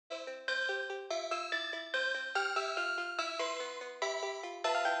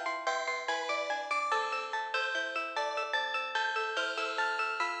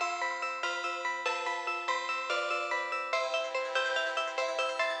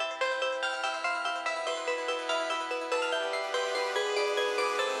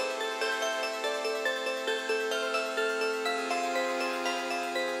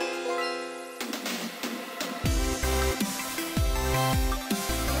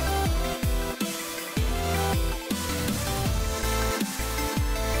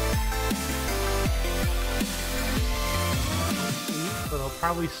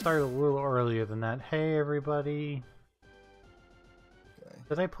probably start a little earlier than that. Hey, everybody. Okay.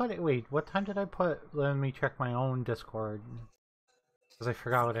 Did I put it? Wait, what time did I put? Let me check my own Discord. Because I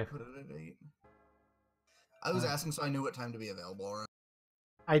forgot what I put it at 8. I was asking so I knew what time to be available.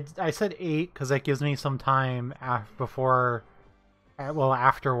 I said 8 because that gives me some time before, well,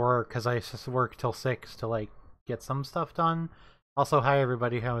 after work, because I just work till 6 to like get some stuff done. Also, hi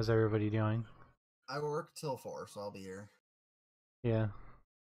everybody. How is everybody doing? I work till 4, so I'll be here. Yeah.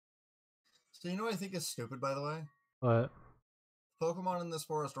 So you know what I think is stupid, by the way? What? Pokemon in this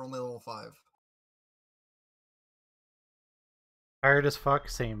forest are only level 5. Tired as fuck.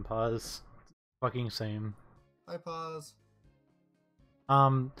 Same pause. Fucking same. Hi, pause.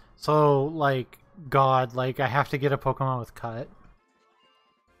 So like, God, like I have to get a Pokemon with cut.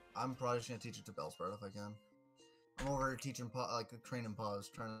 I'm probably just gonna teach it to Bellsprout if I can. I'm over here teaching, training Pause,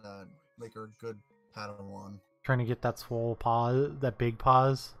 trying to make her a good Padawan. Trying to get that swole paw, that big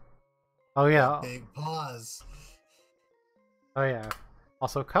paws. Oh yeah. That big Pause. Oh yeah.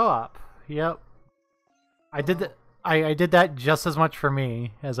 Also co-op. Yep. I did that. Oh. I did that just as much for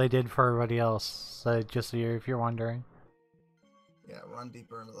me as I did for everybody else. So just so if you're wondering. Yeah, run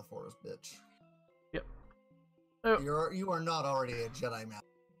deeper into the forest, bitch. Yep. Oh. You are not already a Jedi Master.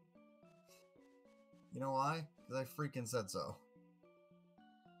 You know why? Because I freaking said so.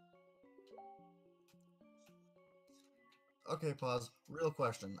 Okay, pause. Real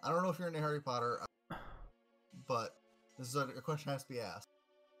question. I don't know if you're into Harry Potter, but this is a question that has to be asked.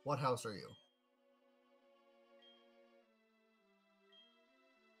 What house are you?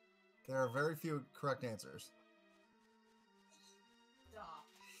 There are very few correct answers.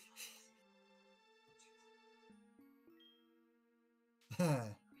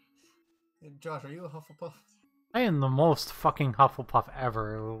 Josh, are you a Hufflepuff? I am the most fucking Hufflepuff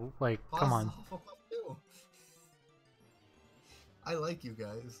ever. Like, Pause come on. is a Hufflepuff too. I like you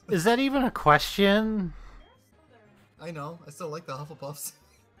guys. Is that even a question? I know. I still like the Hufflepuffs.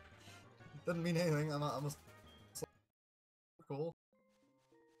 Doesn't mean anything. I'm a cool.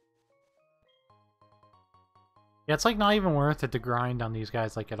 Yeah, it's like not even worth it to grind on these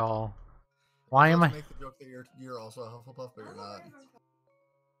guys like at all. Why am I? Make the joke that you're also a Hufflepuff, but you're not.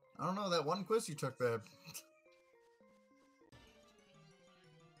 I don't know that one quiz you took, babe.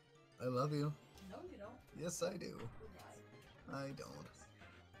 I love you. No, you don't. Yes, I do. I don't.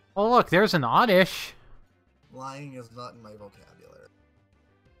 Oh look, there's an Oddish. Lying is not in my vocabulary.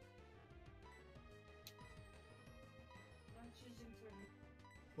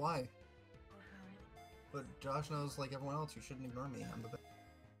 Why? But Josh knows, like everyone else, you shouldn't ignore me. I'm the best.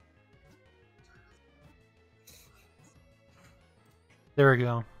 There we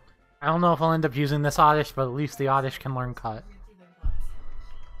go. I don't know if I'll end up using this Oddish, but at least the Oddish can learn cut.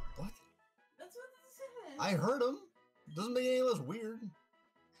 What? That's what this is. I heard him. Doesn't make any less weird.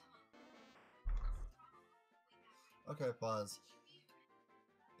 Okay, pause.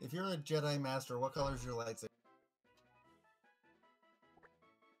 If you're a Jedi Master, what color is your lightsaber?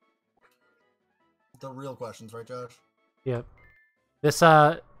 The real questions, right, Josh? Yep. This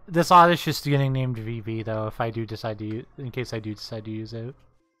Oddish is getting named VV though. If I do decide to use, in case I do decide to use it.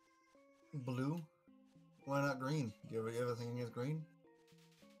 Blue? Why not green? Do you ever think against green?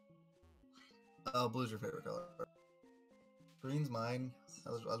 Oh, blue's your favorite color. Green's mine.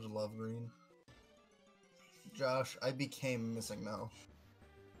 I just love green. Josh, I became missing now.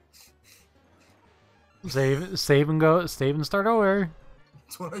 Save and go. Save and start over.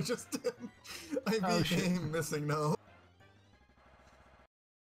 That's what I just did. I became missing now.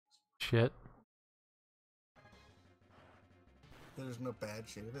 Shit. There's no bad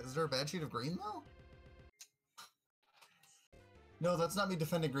shade of it. Is there a bad shade of green though? No, that's not me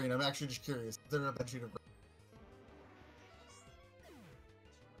defending green. I'm actually just curious. Is there a bad shade of green?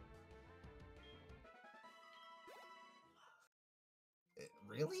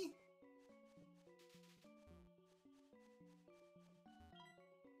 Really?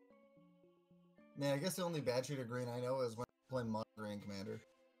 Man, I guess the only bad shade of green I know is when I'm playing Mono Green Commander.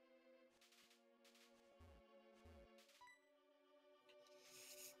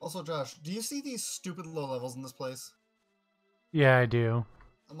 Also, Josh, do you see these stupid low levels in this place? Yeah, I do.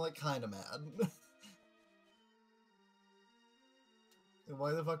 I'm like kinda mad.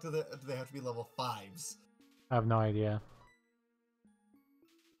 Why the fuck do they have to be level 5s? I have no idea.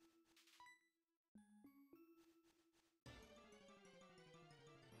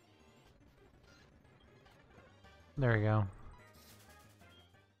 There we go.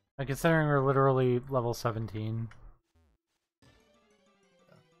 Considering we're literally level 17.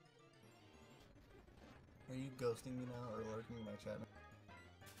 Are you ghosting me now or lurking in my chat?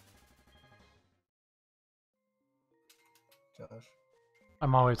 Josh?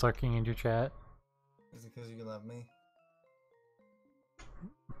 I'm always lurking in your chat. Is it because you love me?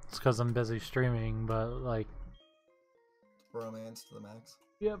 It's because I'm busy streaming, but like... Bromance to the max.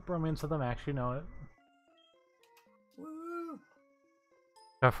 Yep, bromance to the max, you know it. Woo!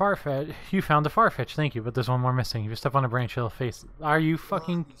 A Farfetch. You found a Farfetch, thank you, but there's one more missing. If you step on a branch, you'll face... Are you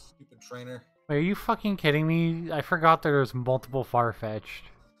fucking... You stupid trainer. Wait, are you fucking kidding me? I forgot there's multiple Farfetched.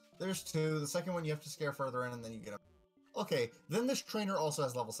 There's 2. The second one you have to scare further in and then you get him. Okay, then this trainer also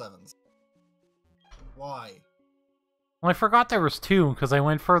has level 7s. Why? Well, I forgot there was 2, because I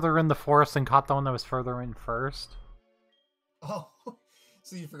went further in the forest and caught the one that was further in first. Oh,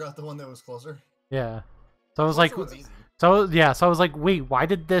 so you forgot the one that was closer? Yeah. So I was like... Was easy. So, yeah, so I was like, wait, why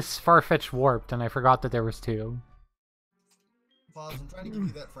did this Farfetch warped? And I forgot that there was 2. Pause, I'm trying to give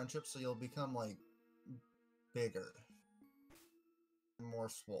you that friendship so you'll become, like, bigger. More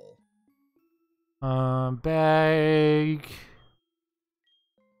swole. Bag...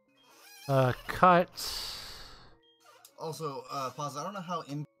 cut... Also, pause, I don't know how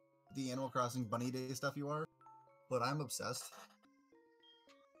in the Animal Crossing Bunny Day stuff you are, but I'm obsessed.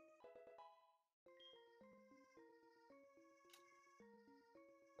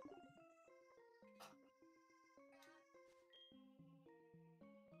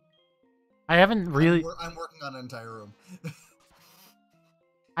 I haven't really... I'm working on an entire room.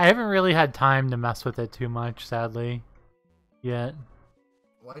 I haven't really had time to mess with it too much, sadly. Yet.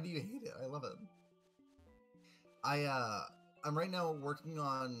 Why do you hate it? I love it. I'm right now working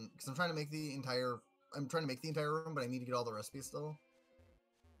on... Because I'm trying to make the entire... I'm trying to make the entire room, but I need to get all the recipes still.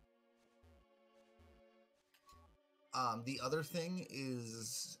 The other thing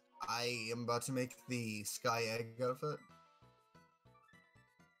is... I am about to make the Sky Egg outfit.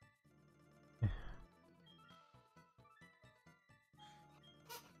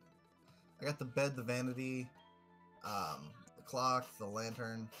 I got the bed, the vanity, the clock, the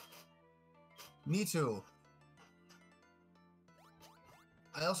lantern. Me too.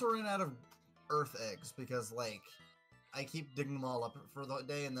 I also ran out of earth eggs because, like, I keep digging them all up for the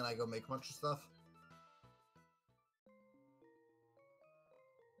day and then I go make a bunch of stuff.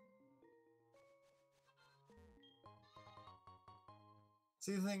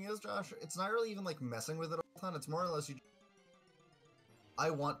 See, the thing is, Josh, it's not really even, like, messing with it all the time. It's more or less you... I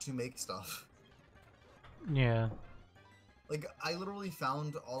want to make stuff. Yeah. Like, I literally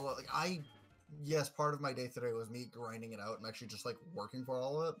found all of, like, yes, part of my day today was me grinding it out and actually just, like, working for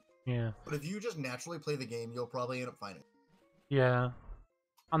all of it. Yeah. But if you just naturally play the game, you'll probably end up finding it. Yeah.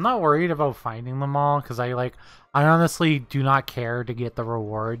 I'm not worried about finding them all, because I honestly do not care to get the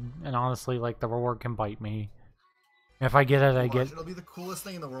reward, and honestly, like, the reward can bite me. If I get it, I get... It'll be the coolest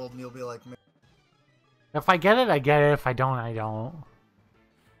thing in the world, and you'll be like... Man. If I get it, I get it. If I don't, I don't.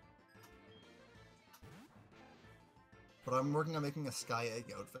 But I'm working on making a Sky Egg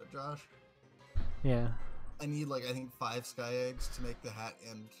outfit, Josh. Yeah. I need, like, I think 5 Sky Eggs to make the hat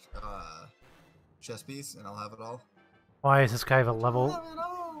and, chest piece, and I'll have it all. Why does this guy have a level...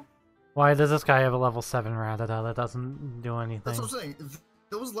 Why does this guy have a level 7 Rattata that doesn't do anything? That's what I'm saying.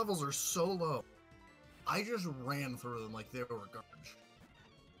 Those levels are so low. I just ran through them like they were garbage.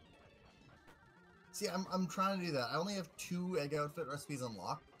 See, I'm trying to do that. I only have 2 egg outfit recipes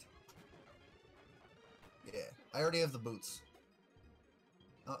unlocked. Yeah, I already have the boots.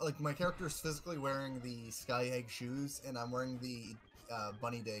 Like, my character is physically wearing the Sky Egg shoes, and I'm wearing the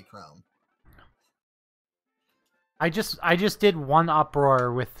Bunny Day crown. I just did one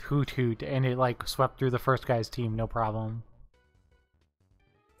uproar with Hoot Hoot, and it, like, swept through the first guy's team, no problem.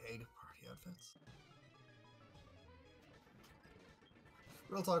 Egg party outfits.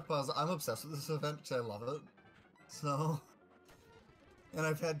 Real talk, pause. I'm obsessed with this event because I love it. So... And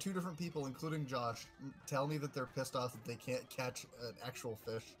I've had 2 different people, including Josh, tell me that they're pissed off that they can't catch an actual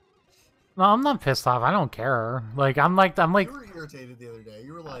fish. No, I'm not pissed off. I don't care. Like, I'm like... You were irritated the other day.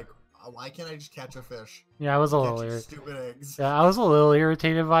 You were like, why can't I just catch a fish? Yeah, I was a little irritated. Stupid eggs. Yeah, I was a little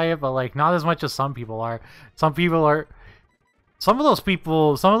irritated by it, but, like, not as much as some people are. Some people are... Some of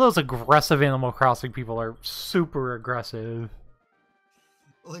those aggressive Animal Crossing people are super aggressive.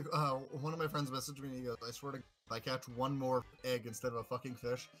 Like, one of my friends messaged me and he goes, I swear to God, if I catch one more egg instead of a fucking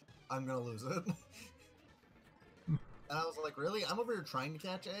fish, I'm gonna lose it. And I was like, really? I'm over here trying to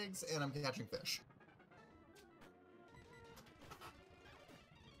catch eggs, and I'm catching fish.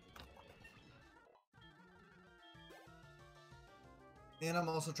 And I'm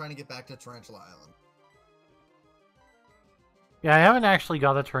also trying to get back to Tarantula Island. Yeah, I haven't actually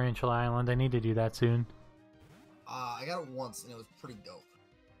got a Tarantula Island. I need to do that soon. I got it once, and it was pretty dope.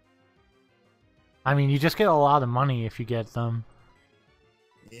 I mean, you just get a lot of money if you get them.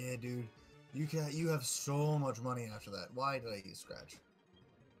 Yeah, dude. You have so much money after that. Why did I use Scratch?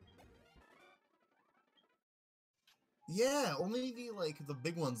 Yeah, only the the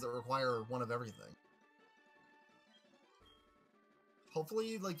big ones that require one of everything.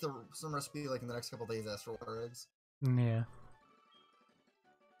 Hopefully, some recipe in the next couple days asks for water eggs. Yeah.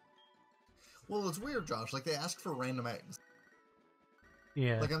 Well, it's weird, Josh. Like they ask for random eggs.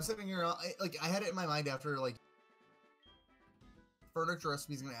 Yeah. Like I'm sitting here, I had it in my mind after furniture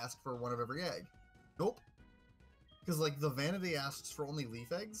recipe's gonna ask for one of every egg. Nope. Because the vanity asks for only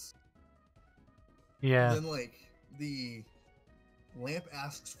leaf eggs. Yeah. Then the lamp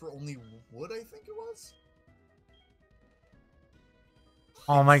asks for only wood. I think it was.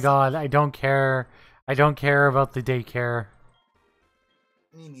 Oh my god, I don't care. I don't care about the daycare.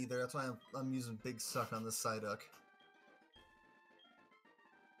 Me neither. That's why I'm using Big Suck on this Psyduck.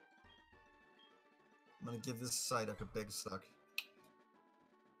 I'm gonna give this Psyduck a Big Suck.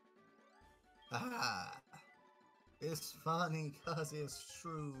 Ah! It's funny cause it's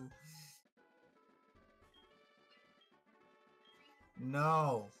true.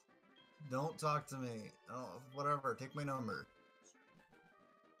 No! Don't talk to me. Oh, whatever. Take my number.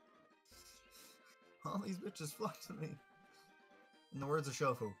 All these bitches flock to me. In the words of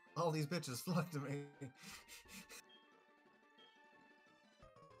Shofu, all these bitches flock to me.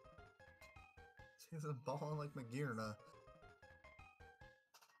 She's a ball like Magirna.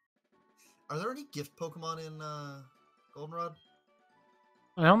 Are there any gift Pokemon in Goldenrod?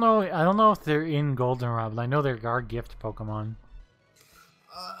 I don't know. I don't know if they're in Goldenrod, but I know there are gift Pokemon.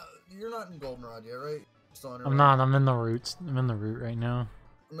 You're not in Goldenrod yet, right? Still on your I'm way? not. I'm in the roots. I'm in the route right now.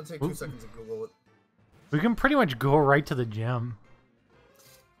 I'm gonna take 2 seconds to Google it. We can pretty much go right to the gym.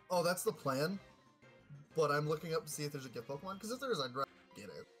 Oh, that's the plan. But I'm looking up to see if there's a gift Pokemon, because if there is, I'd rather get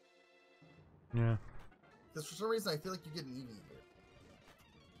it. Yeah. Because for some reason, I feel like you get an Eevee here.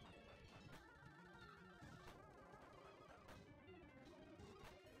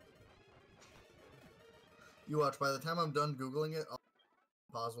 You watch, by the time I'm done Googling it,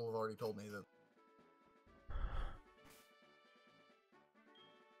 Paz will have already told me that.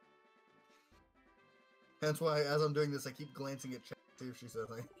 Hence why, as I'm doing this, I keep glancing at chat to see if she says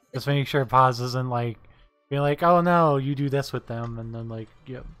anything. Just making sure Paz isn't be like, oh no, you do this with them, and then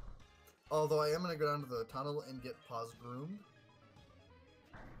yep. Although I am gonna go down to the tunnel and get Paz groomed.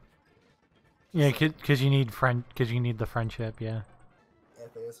 Yeah, because you need the friendship, yeah.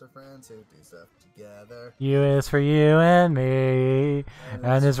 FAS are friends who do stuff together. U is for you and me,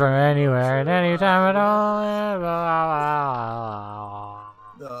 and is from anywhere and anytime at all.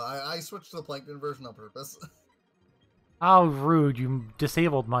 No, I switched to the Plankton version on purpose. Oh, rude! You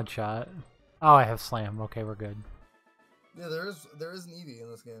disabled Mudshot. Oh, I have Slam. Okay, we're good. Yeah, there is an Eevee in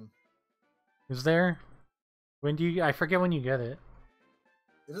this game. Is there? When do you? I forget when you get it.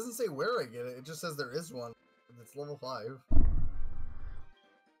 It doesn't say where I get it. It just says there is one. It's level 5.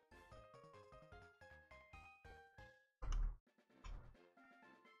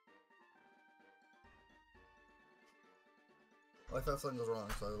 Well, I thought something was wrong,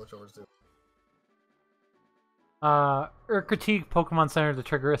 so I looked over to. Critique Pokemon Center to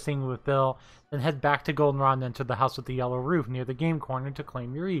trigger a scene with Bill, then head back to Goldenrod and enter the house with the yellow roof near the game corner to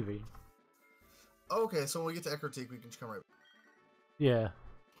claim your Eevee. Okay, so when we get to Ecruteak, we can just come right back. Yeah.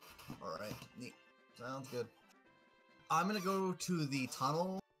 Alright, neat. Sounds good. I'm gonna go to the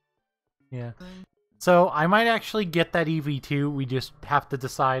tunnel. Yeah. Thing. So I might actually get that Eevee too. We just have to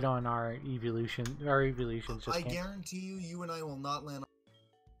decide on our evolution. Our evolutions just I can't. guarantee you and I will not land on...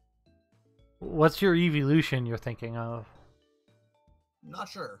 What's your evolution you're thinking of? Not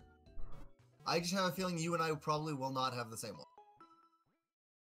sure. I just have a feeling you and I probably will not have the same one.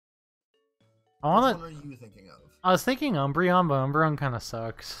 Which one are you thinking of? I was thinking Umbreon, but Umbreon kind of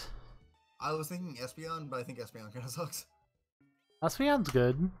sucks. I was thinking Espeon, but I think Espeon kind of sucks. Espeon's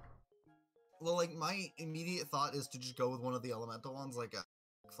good. Well, my immediate thought is to just go with one of the elemental ones, like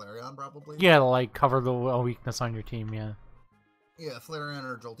Flareon, probably. Yeah, to cover the weakness on your team, yeah. Yeah, Flareon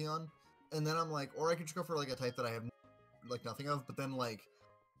or Jolteon. And then I'm like, or I could just go for a type that I have nothing of, but then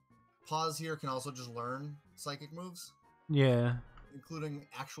Pause here can also just learn psychic moves. Yeah. Including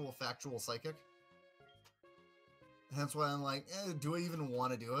actual factual psychic. Hence why I'm like, do I even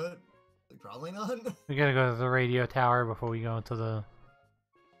want to do it? Probably not. We gotta go to the radio tower before we go into the...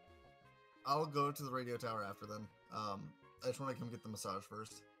 I'll go to the radio tower after then. I just want to come get the massage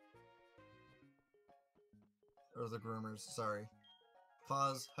first. Or the groomers, sorry.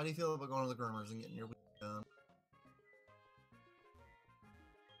 Pause. How do you feel about going to the groomers and getting your week done?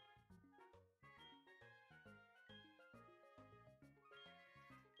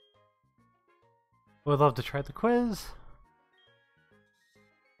 Would love to try the quiz.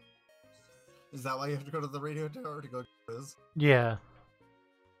 Is that why you have to go to the radio tower to go to the quiz? Yeah.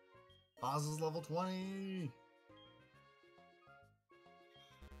 Pause is level 20!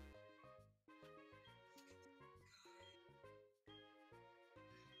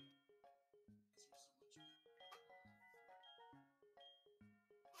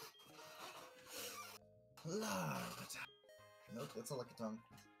 Nope, it's a Lickitung.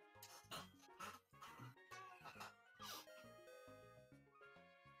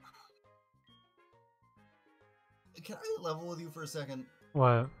 Can I level with you for a second?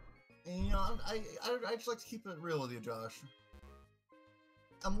 What? And, you know, I just like to keep it real with you, Josh.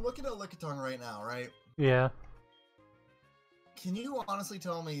 I'm looking at Lickitung right now, right? Yeah. Can you honestly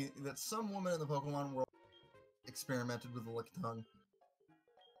tell me that some woman in the Pokemon world experimented with the Lickitung?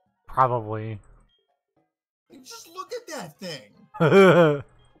 Probably. Just look at that thing! Well,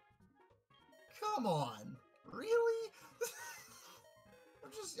 Come on! Really?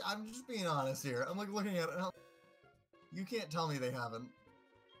 I'm just being honest here. I'm like looking at it and you can't tell me they haven't.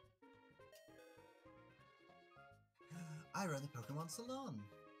 I run the Pokemon Salon.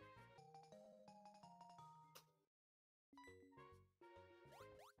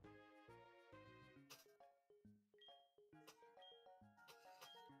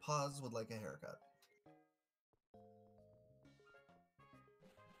 Pause would like a haircut.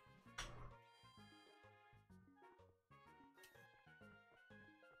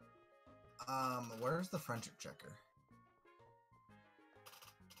 Where's the friendship checker?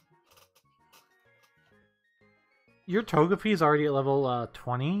 your Togepi's already at level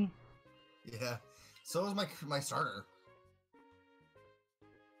 20? Yeah. So is my starter.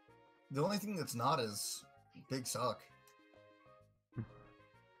 The only thing that's not is Big Suck.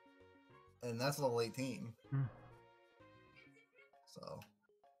 And that's level 18. Hmm. So.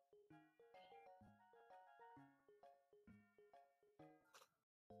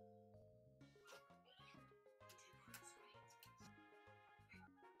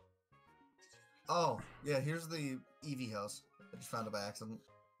 Oh, yeah, here's the Eevee house. I just found it by accident.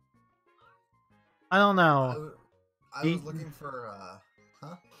 I don't know. I was looking for,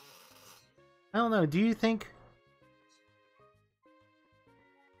 huh? I don't know. Do you think...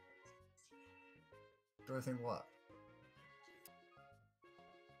 Do I think what?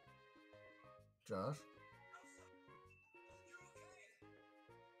 Josh?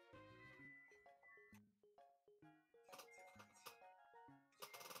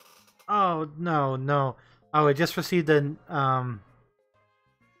 Oh, no, no. Oh, I just received an, Well.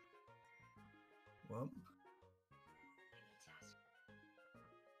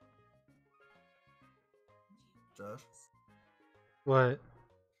 Josh? What?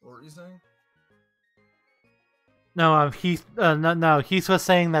 What were you saying? No, no, Heath was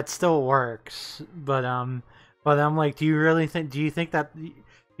saying that still works, but I'm like, do you think that, do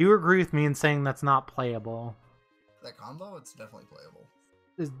you agree with me in saying that's not playable? That combo? It's definitely playable.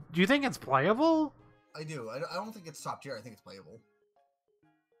 Do you think it's playable? I do. I don't think it's top tier. I think it's playable.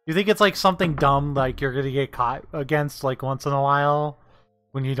 You think it's like something dumb, like you're gonna get caught against like once in a while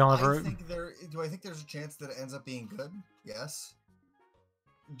when you don't ever? Do I think there's a chance that it ends up being good? Yes.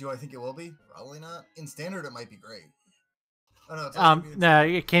 Do I think it will be? Probably not. In standard, it might be great. Oh no. No,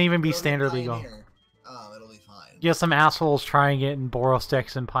 it can't even be standard legal. It'll be fine. Yeah, some assholes trying it in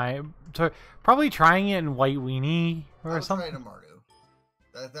Borosticks and probably trying it in White Weenie or something. I would try it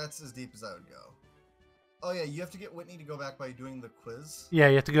in Mardu. That's as deep as I would go. Oh yeah, you have to get Whitney to go back by doing the quiz. Yeah,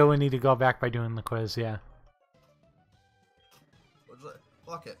 you have to go Whitney to go back by doing the quiz. Yeah.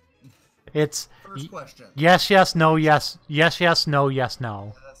 Fuck it. It's first question. Yes, yes, no, yes, yes, yes, no, yes,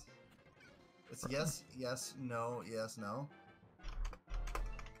 no. It's yes, yes, no, yes, no.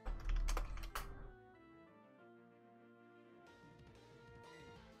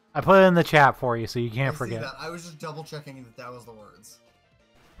 I put it in the chat for you, so you can't forget. That. I was just double checking that was the words.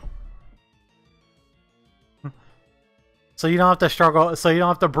 So you don't have to struggle. So you don't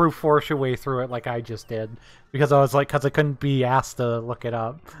have to brute force your way through it like I just did, because I couldn't be asked to look it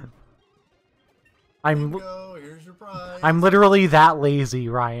up. Here's your prize. I'm literally that lazy,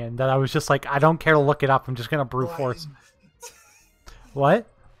 Ryan, that I was just like, I don't care to look it up. I'm just gonna brute force. What?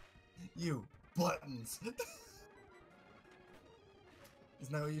 You buttons.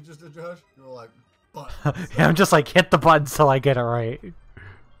 Isn't that what you just did, Josh? You were like, buttons. Yeah, I'm just like, hit the buttons till I get it right.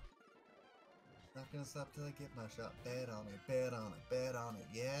 Not gonna stop till I get my shot. Bet on it, bet on it, bet on it,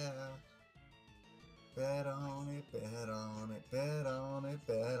 yeah. Bet on it, bet on it, bet on it,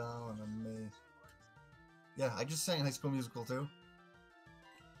 bet on me. Yeah, I just sang High School Musical too.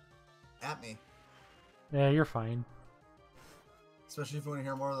 At me. Yeah, you're fine. Especially if you want to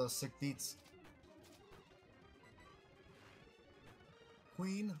hear more of those sick beats.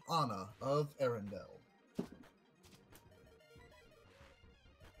 Queen Anna of Arendelle.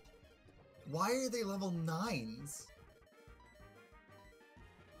 Why are they level 9s?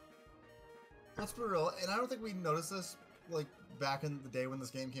 Let's be real, and I don't think we noticed this like back in the day when this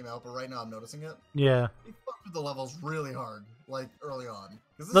game came out, but right now I'm noticing it. Yeah. They fucked with the levels really hard, like early on,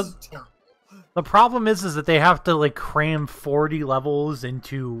 because this is terrible. The problem is that they have to like cram 40 levels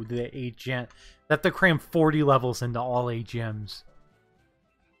into the 8 gen. They have to cram 40 levels into all 8 gyms.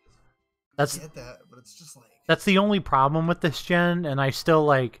 I get that, but it's just like That's the only problem with this gen, and I still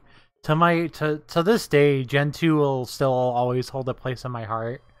like to this day, Gen 2 will still always hold a place in my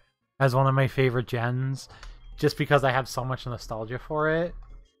heart as one of my favorite gens, just because I have so much nostalgia for it.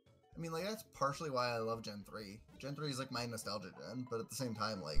 I mean, like, that's partially why I love Gen 3. Gen 3 is like my nostalgia gen, but at the same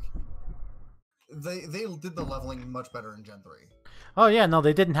time, like, they did the leveling much better in Gen 3. Oh yeah, no,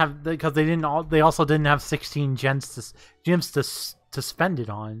 they didn't have, because they also didn't have 16 gyms to spend it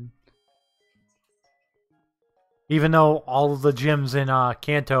on. Even though all of the gyms in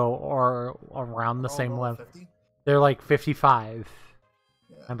Kanto are around the same level. 50? They're like 55,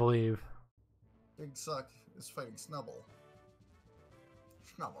 Yeah. I believe. Big Suck is fighting Snubble.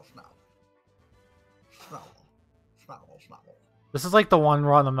 Snubble, Snubble. Snubble. Snubble, Snubble. This is like the one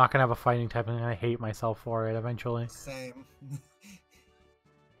run I'm not going to have a fighting type and I hate myself for it eventually. Same.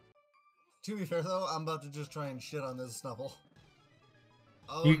 To be fair though, I'm about to just try and shit on this Snubble.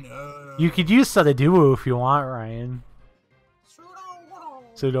 Oh no. You could use Sadaduo if you want, Ryan.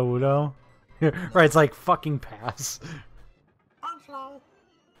 Pseudo-Wudo. Right, it's like fucking pass.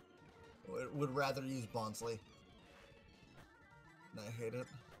 Would rather use Bonsley. I hate it.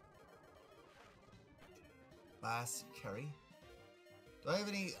 Bass Curry. Do I have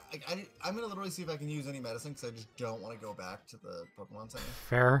any... I'm gonna literally see if I can use any medicine because I just don't want to go back to the Pokemon Center.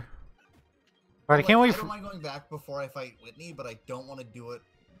 Fair. But I can't wait I don't mind going back before I fight Whitney, but I don't want to do it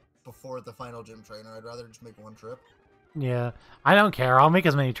before the final gym trainer. I'd rather just make one trip. Yeah, I don't care. I'll make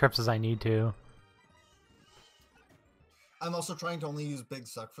as many trips as I need to. I'm also trying to only use Big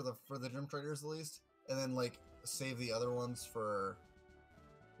Suck for the gym trainers at least, and then like save the other ones for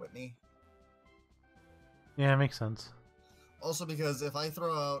Whitney. Yeah, it makes sense. Also because if I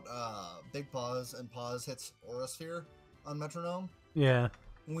throw out Big Paws and Paws hits Aura Sphere on Metronome, yeah,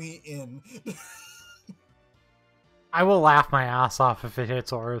 we in. I will laugh my ass off if it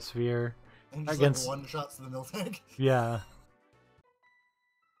hits Aura Sphere. And just Against... like one shots to the Miltank. Yeah.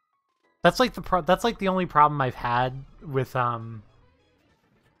 That's like the only problem I've had with Miltank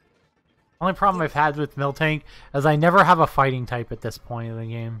is I never have a fighting type at this point in the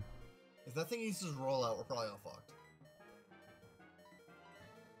game. If that thing uses rollout, we're probably all fucked.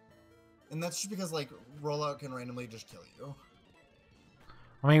 And that's just because like rollout can randomly just kill you.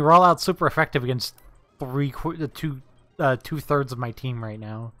 I mean, rollout's super effective against two-thirds of my team right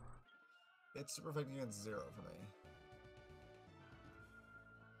now. It's super effective against 0 for me.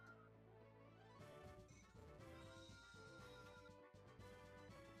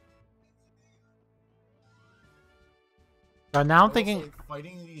 Now I'm thinking... Also, like,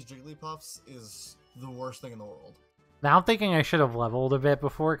 fighting these Jigglypuffs is the worst thing in the world. Now I'm thinking I should have leveled a bit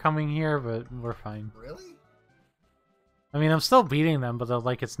before coming here, but we're fine. Really? I mean, I'm still beating them, but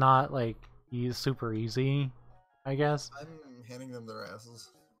like it's not like super easy, I guess. I'm handing them their asses.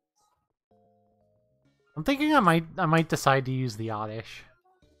 I'm thinking I might decide to use the Oddish.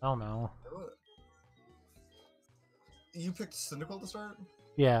 I don't know. You picked Cyndaquil to start?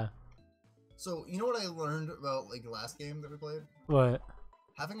 Yeah. So, you know what I learned about, like, the last game that we played? What?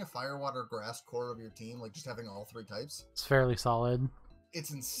 Having a Fire, Water, Grass core of your team, like, just having all 3 types. It's fairly solid.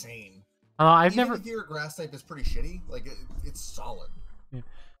 It's insane. Even if your Grass type is pretty shitty, like, it's solid. Yeah.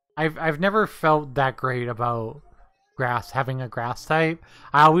 I've never felt that great about having a Grass type.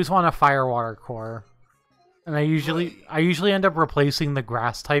 I always want a Fire, Water core. And I usually end up replacing the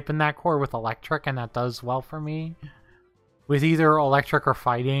Grass type in that core with Electric, and that does well for me. With either Electric or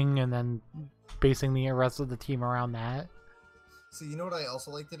Fighting, and then basing the rest of the team around that. So you know what I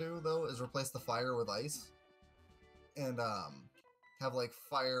also like to do, though, is replace the Fire with Ice. And, have, like,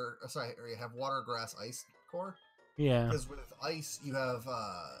 have Water, Grass, Ice core. Yeah. Because with Ice, you have,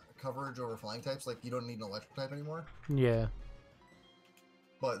 coverage over flying types, like, you don't need an Electric type anymore. Yeah.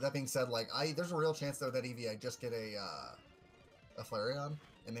 But that being said, like, there's a real chance, though, that EV I just get a Flareon,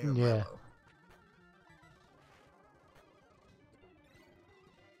 and name it Milo.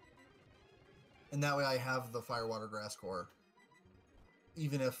 And that way I have the Fire, Water, Grass core,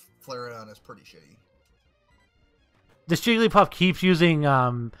 even if Flareon is pretty shitty. This Jigglypuff keeps using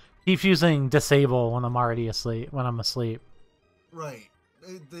Disable when I'm already asleep. When I'm asleep. Right.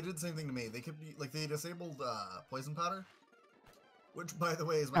 They did the same thing to me. They disabled Poison Powder, which, by the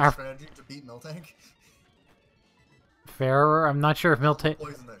way, is my strategy to beat Miltank. Fair. I'm not sure if Miltank...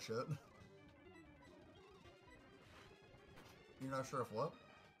 Poison that shit. You're not sure if what?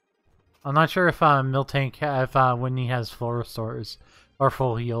 I'm not sure if Miltank, when he has full restores or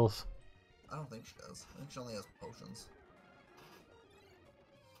full heals. I don't think she does. I think she only has potions.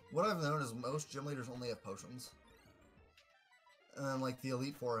 What I've known is most gym leaders only have potions. And then, like, the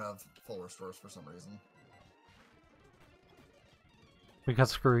Elite Four have full restores for some reason.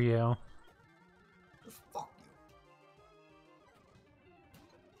 Because screw you. Just fuck you.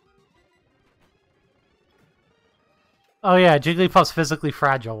 Oh yeah, Jigglypuff's physically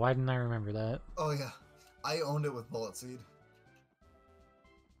fragile. Why didn't I remember that? Oh, yeah. I owned it with Bullet Seed.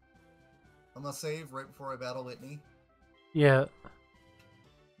 I'm gonna save right before I battle Whitney. Yeah.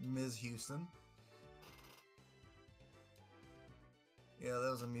 Ms. Houston. Yeah,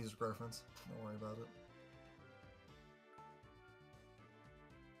 that was a music reference. Don't worry about it.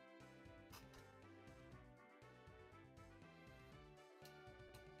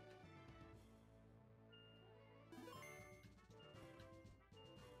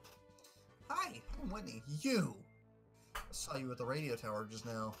 Hi, I'm Whitney. You! I saw you at the radio tower just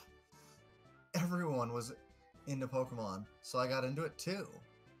now. Everyone was into Pokemon, so I got into it too.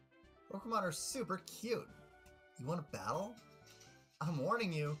 Pokemon are super cute. You want to battle? I'm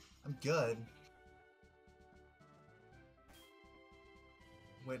warning you, I'm good.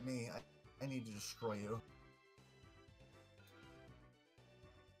 Whitney, I need to destroy you.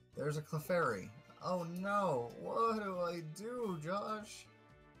 There's a Clefairy. Oh no, what do I do, Josh?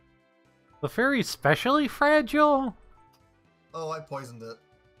 The fairy's specially fragile? Oh, I poisoned it.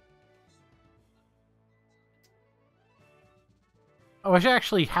 I wish I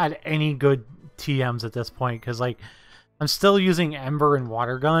actually had any good TMs at this point, because, like, I'm still using Ember and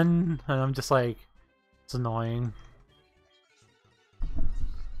Water Gun, and I'm just like, it's annoying.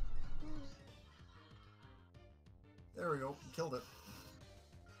 There we go, killed it.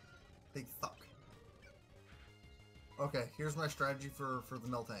 Big fuck. Okay, here's my strategy for the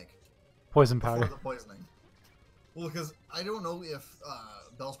Miltank. Poison Before powder. the poisoning. Well, because I don't know if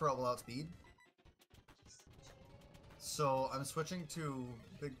Bellsprout will outspeed. So I'm switching to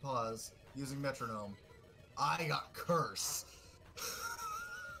Big Paws using Metronome. I got Curse.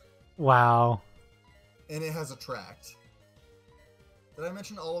 Wow. And it has Attract. Did I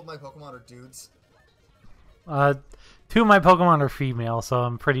mention all of my Pokemon are dudes? Two of my Pokemon are female, so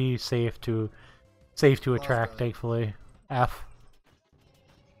I'm pretty safe to attract, Okay. thankfully. F.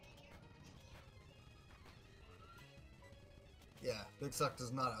 Yeah, Big Suck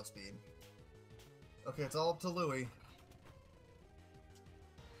does not outspeed. Okay, it's all up to Louie.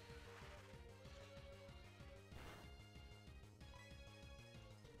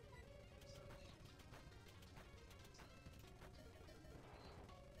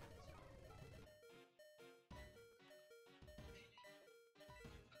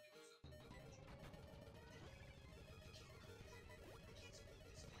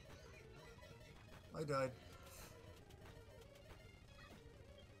 I died.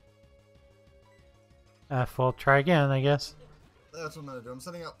 F, well, try again, I guess. That's what I'm gonna do. I'm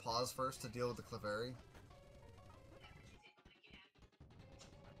setting up Paws first to deal with the Clefairy.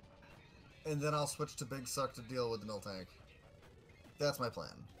 And then I'll switch to Big Suck to deal with the Miltank. That's my plan.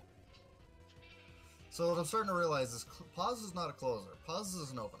 So what I'm starting to realize is Paws is not a closer. Paws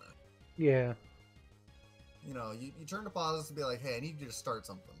is an opener. Yeah. You know, you turn to Paws to be like, hey, I need you to start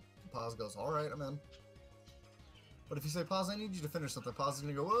something. Paws goes, alright, I'm in. But if you say, Paws, I need you to finish something, Paws is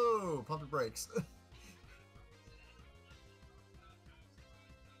gonna go, whoa, pump your brakes.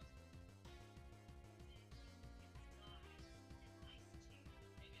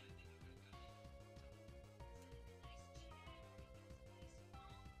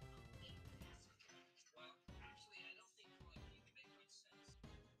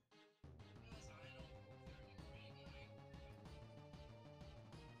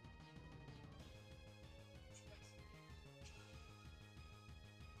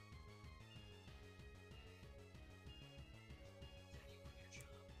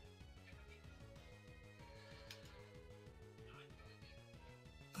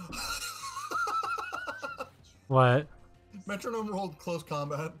 What? Metronome rolled close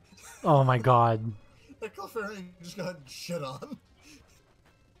combat. Oh my god. That Clefairy just got shit on.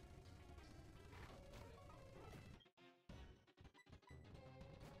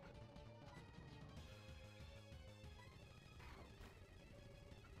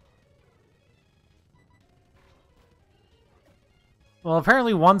 Well,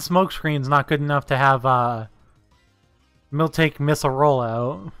 apparently one smokescreen's not good enough to have, Miltank miss a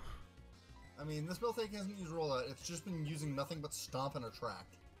rollout. I mean, this Miltank hasn't used rollout, it's just been using nothing but Stomp and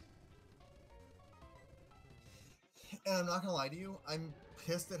Attract. And I'm not gonna lie to you, I'm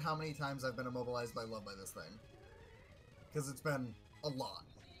pissed at how many times I've been immobilized by love by this thing. Because it's been a lot.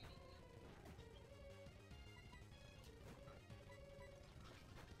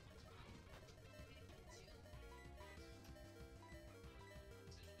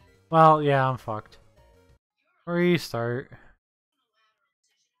 Well, yeah, I'm fucked. Restart.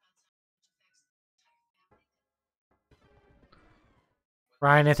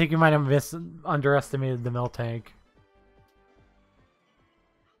 Ryan, I think you might have underestimated the milk tank.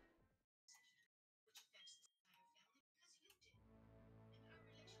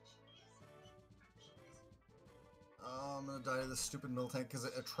 I'm gonna die to this stupid milk tank because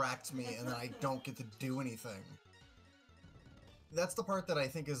it attracts me and then I don't get to do anything. That's the part that I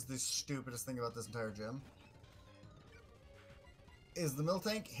think is the stupidest thing about this entire gym. Is the milk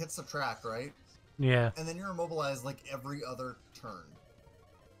tank hits the track, right? Yeah. And then you're immobilized like every other turn.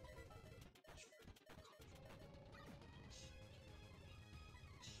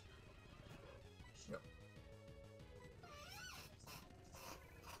 Yep.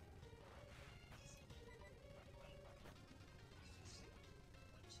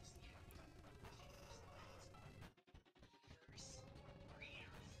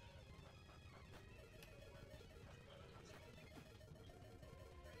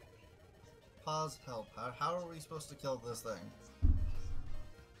 Pause, help. How are we supposed to kill this thing?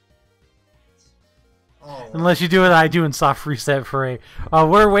 Oh. Unless you do what I do and soft reset for a...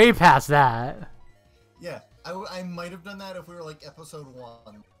 we're way past that. Yeah, I might have done that if we were like episode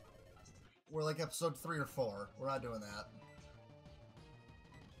 1. We're like episode 3 or 4. We're not doing that.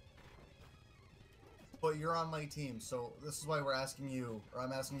 But you're on my team, so this is why we're asking you, or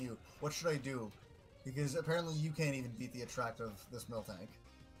I'm asking you, what should I do? Because apparently you can't even beat the attract of this milk tank.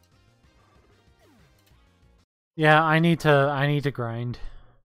 Yeah, I need to grind.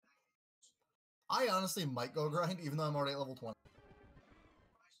 I honestly might go grind, even though I'm already at level 20.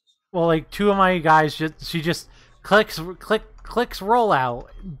 Well, like, 2 of my guys, she just clicks rollout,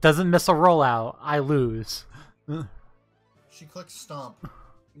 doesn't miss a rollout, I lose. She clicks stomp.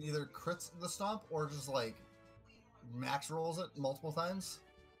 Either crits the stomp, or just, like, max rolls it multiple times.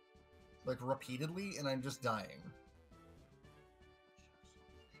 Like, repeatedly, and I'm just dying.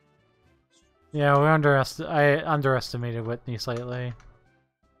 Yeah, I underestimated Whitney slightly.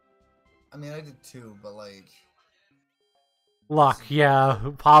 I mean, I did too, but, like... Luck, yeah.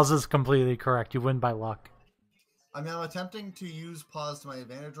 Pause is completely correct. You win by luck. I mean, I'm attempting to use pause to my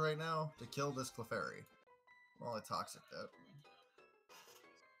advantage right now to kill this Clefairy. Well, I toxic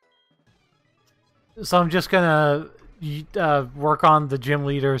that. So I'm just gonna work on the gym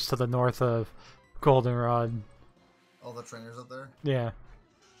leaders to the north of Goldenrod. All the trainers up there? Yeah.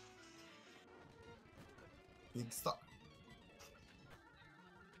 Big stop.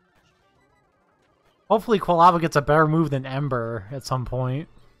 Hopefully Quilava gets a better move than Ember at some point.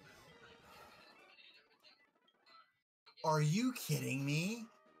 Are you kidding me?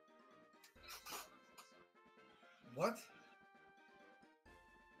 What?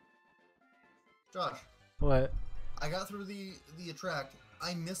 Josh. What? I got through the attract,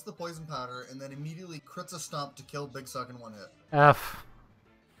 I missed the poison powder, and then immediately crits a stomp to kill Big Suck in 1 hit. F.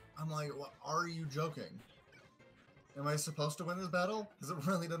 I'm like, what, are you joking? Am I supposed to win this battle? Because it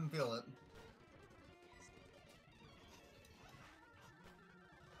really doesn't feel it.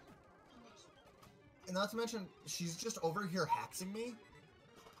 And not to mention, she's just over here hacking me.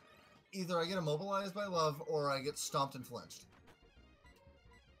 Either I get immobilized by love, or I get stomped and flinched.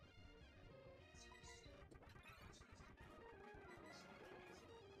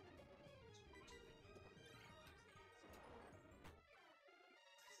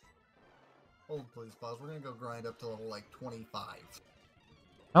 Hold please, pause. We're gonna go grind up to level like 25. I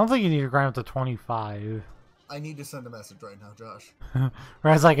don't think you need to grind up to 25. I need to send a message right now, Josh.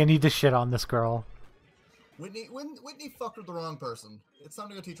 Whereas, like, I need to shit on this girl. Whitney fucked with the wrong person. It's time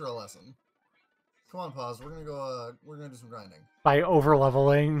to go teach her a lesson. Come on, pause. We're gonna go. We're gonna do some grinding. By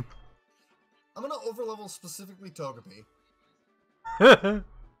over-leveling. I'm gonna overlevel specifically Togepi. I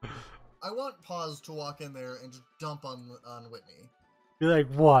want pause to walk in there and just dump on Whitney. You're like,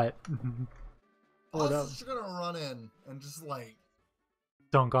 what? Pause is just gonna run in and just like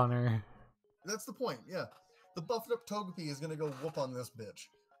dunk on her. That's the point. Yeah, the buffed up Togepi is gonna go whoop on this bitch.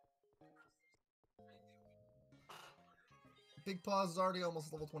 Big Paws is already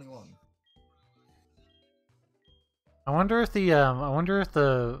almost level 21. I wonder if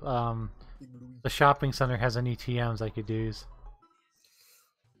the shopping center has any TMs I could use.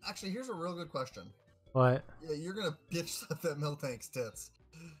 Actually, here's a real good question. What? Yeah, you're gonna bitch slap that Miltank's tits.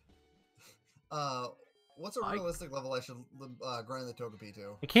 What's a realistic level I should grind the Togepi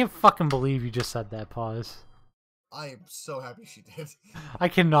to? I can't fucking believe you just said that, pause. I am so happy she did. I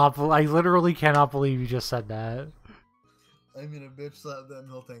literally cannot believe you just said that. I'm gonna bitch slap that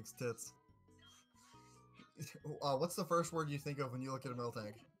Miltank's tits. What's the first word you think of when you look at a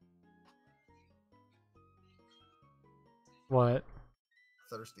Miltank? What?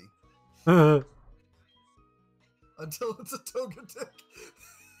 Thirsty. Until it's a Togetic.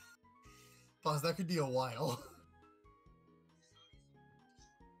 Pause, that could be a while.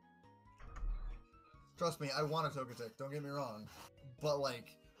 Trust me, I want a Togetic, don't get me wrong. But,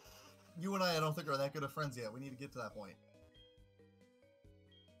 like, you and I don't think are that good of friends yet. We need to get to that point.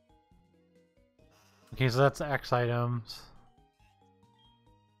 Okay, so that's X items.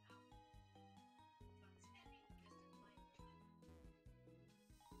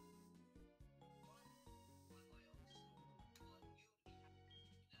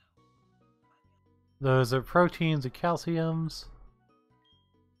 Those are proteins and calciums.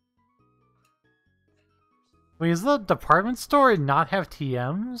 Wait, does the department store not have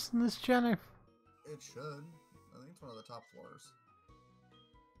TMs in this gen? It should. I think it's one of the top floors.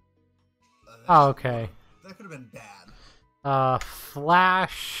 Oh, okay. That could have been bad.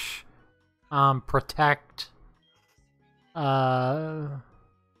 Flash, protect,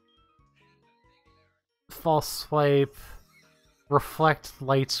 false swipe, reflect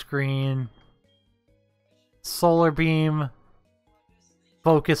light screen, solar beam,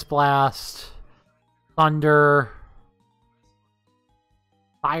 focus blast, thunder,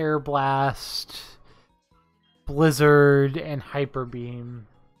 fire blast, blizzard, and hyper beam.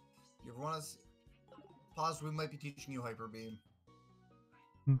 You ever want to pause? We might be teaching you Hyper Beam.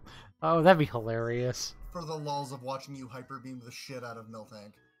 Oh, that'd be hilarious. For the lulz of watching you Hyper Beam the shit out of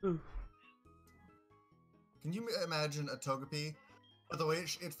Miltank. Can you imagine a Togepi? But the way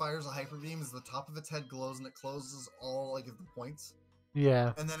it fires a Hyper Beam is the top of its head glows and it closes all like the points.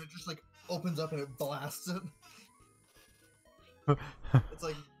 Yeah. And then it just like opens up and it blasts it. It's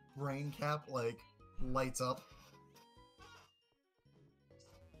like brain cap like lights up.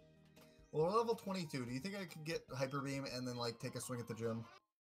 Well, we're level 22. Do you think I could get Hyper Beam and then like take a swing at the gym?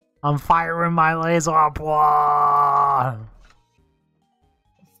 I'm firing my laser. Blah!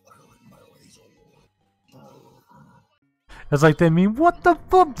 It's like they mean, what the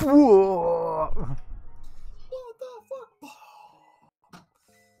fuck? What the fuck?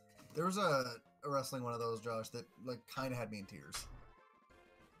 There was a wrestling one of those, Josh, that like kind of had me in tears.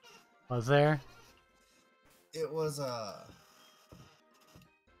 Was there? It was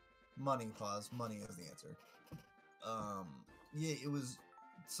money. Pause. Money is the answer. Yeah, it was.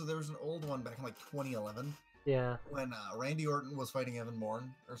 So there was an old one back in like 2011. Yeah. When Randy Orton was fighting Evan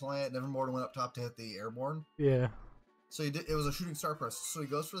Bourne or something like that, and Evan Bourne went up top to hit the airborne. Yeah. So it was a shooting star press. So he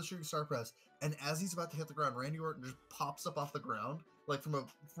goes for the shooting star press, and as he's about to hit the ground, Randy Orton just pops up off the ground, like from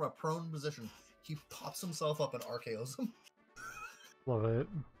a prone position. He pops himself up and RKOs him. Love it.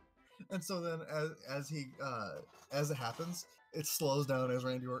 And so then, as it happens, it slows down as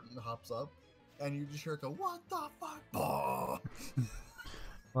Randy Orton hops up, and you just hear it go, "What the fuck?" Oh.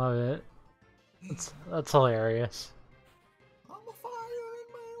 Love it. That's hilarious. I'm a fire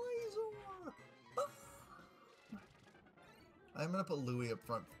in my laser. I'm gonna put Louis up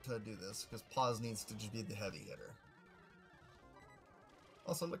front to do this because Pause needs to just be the heavy hitter.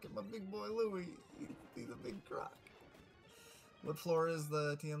 Also, look at my big boy Louis. He's a big croc. What floor is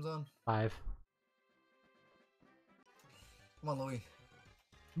the TM zone? 5. Come on, Louis.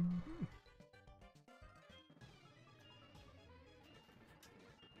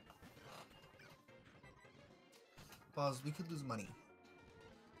 Pause. We could lose money.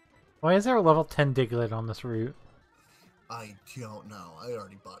 Why is there a level 10 Diglett on this route? I don't know. I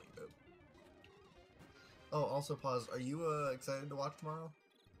already bodied it. Oh, also, Pause. Are you excited to watch tomorrow?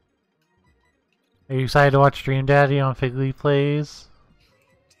 Are you excited to watch Dream Daddy on Figleafplays?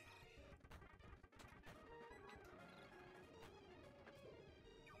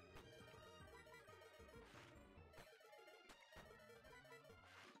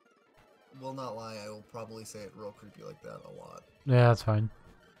 Will not lie, I will probably say it real creepy like that a lot. Yeah, that's fine.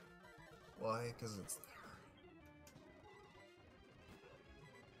 Why? Because it's there.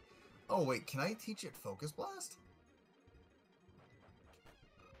 Oh, wait, can I teach it Focus Blast?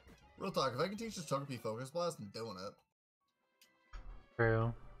 Real talk, if I can teach this Togepi Focus Blast, I'm doing it.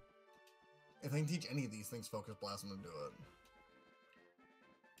 True. If I can teach any of these things Focus Blast, I'm gonna do it.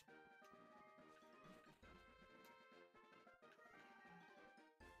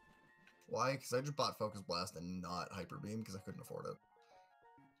 Why? Because I just bought Focus Blast and not Hyper Beam because I couldn't afford it.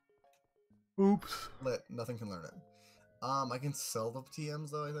 Oops. Nothing can learn it. I can sell the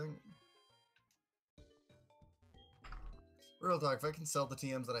TMs though, I think. Real talk, if I can sell the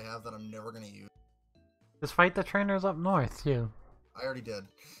TMs that I have that I'm never gonna use. Just fight the trainers up north, too. I already did.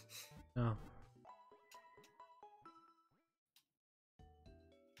 Oh.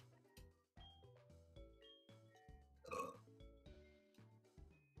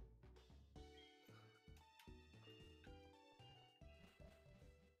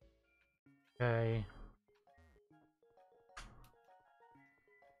 Okay.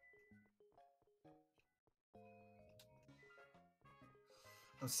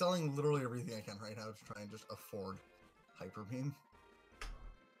 I'm selling literally everything I can right now to try and just afford Hyper Beam.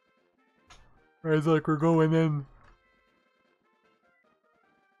 Right, like we're going in.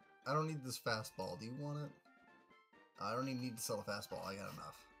 I don't need this fastball. Do you want it? I don't even need to sell the fastball. I got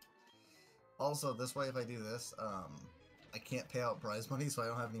enough. Also, this way, if I do this, I can't pay out prize money, so I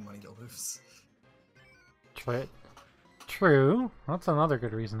don't have any money to lose. True. That's another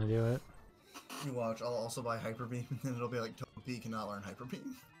good reason to do it. You watch, I'll also buy Hyper Beam, and it'll be like, Topi cannot learn Hyper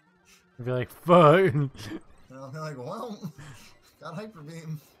Beam. I'd be like, fuck. And I'll be like, well, got Hyper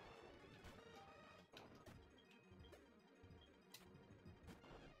Beam.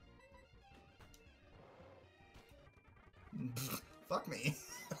 Fuck me.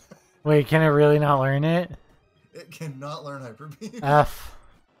 Wait, can it really not learn it? It cannot learn Hyper Beam. F.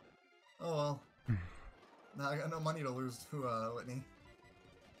 Oh well. Now I got no money to lose to Whitney.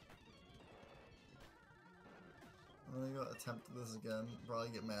 I'm gonna go attempt this again. Probably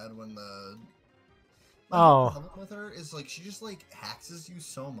get mad when the problem with her is like she just like haxes you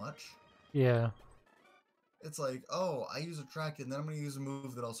so much. Yeah. It's like, oh, I use Attract and then I'm gonna use a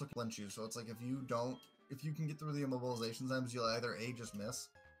move that also clench you. So it's like if you can get through the immobilization times, you'll either A, just miss,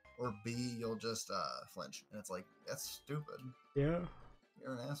 or B, you'll just flinch. And it's like, that's stupid. Yeah.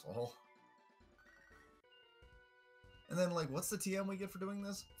 You're an asshole. And then, like, what's the TM we get for doing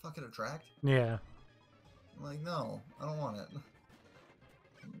this? Fucking Attract? Yeah. I'm like, no, I don't want it.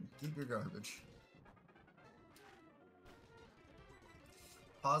 Keep your garbage.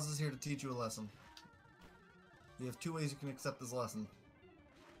 Pause is here to teach you a lesson. You have two ways you can accept this lesson.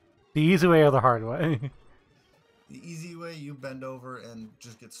 The easy way or the hard way? The easy way, you bend over and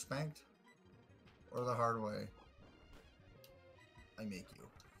just get spanked. Or the hard way, I make you.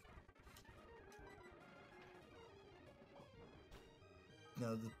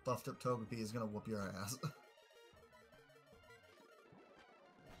 No, the buffed up Togepi is gonna whoop your ass.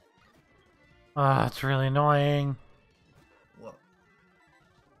 Ah, it's really annoying. What?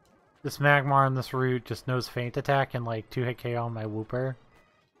 This Magmar on this route just knows Feint Attack and like 2-hit KO on my Wooper.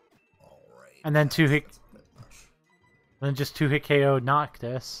 Alright. And then 2-hit... That's a bit much. Then just 2-hit KO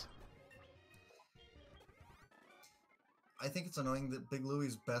Noctis. I think it's annoying that Big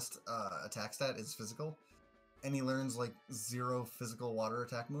Louie's best attack stat is physical. And he learns like 0 physical water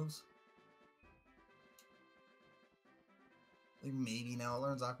attack moves. Like maybe now it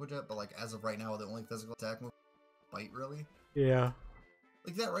learns Aqua Jet, but like as of right now the only physical attack move is Bite really. Yeah.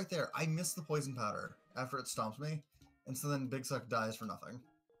 Like that right there. I missed the poison powder after it stomps me. And so then Big Suck dies for nothing.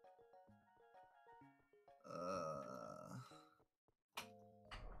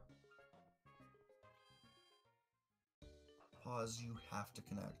 Pause, you have to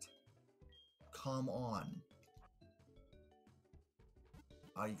connect. Come on.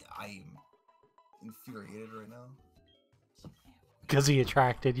 I'm infuriated right now. Because he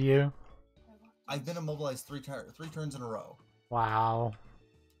attracted you. I've been immobilized three turns in a row. Wow.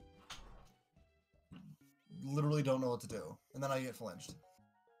 Literally don't know what to do. And then I get flinched.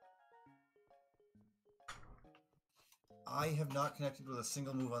 I have not connected with a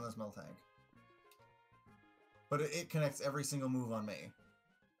single move on this Miltank. But it connects every single move on me.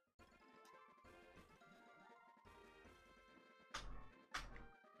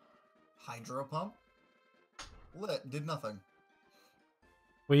 Hydro Pump? Lit, did nothing.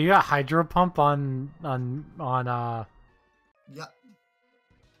 Well, you got Hydro Pump on Yep.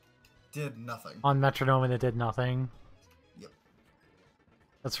 Did nothing. on Metronome and it did nothing. Yep.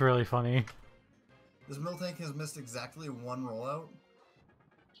 That's really funny. This Miltank has missed exactly one rollout.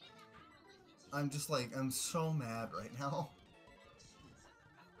 I'm just like, I'm so mad right now.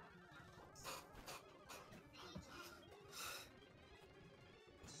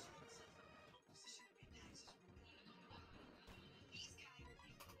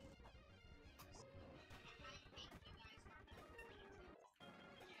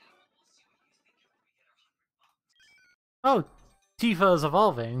 Oh, Tifa is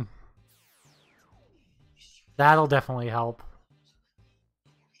evolving. That'll definitely help.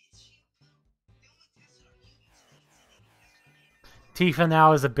 Tifa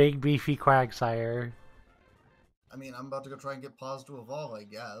now is a big beefy Quagsire. I mean, I'm about to go try and get Pause to evolve, I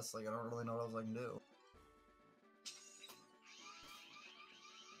guess. Like, I don't really know what else I can do.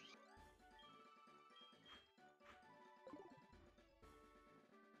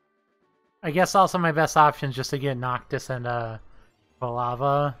 I guess also my best option is just to get Noctis and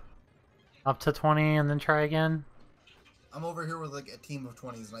Volava up to 20 and then try again. I'm over here with like a team of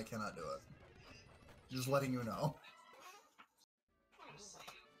 20s and I cannot do it. Just letting you know.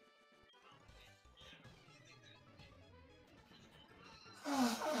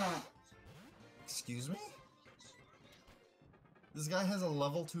 Excuse me? This guy has a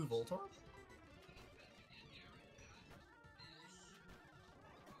level 2 Voltorb?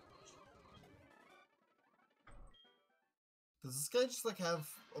 Does this guy just like have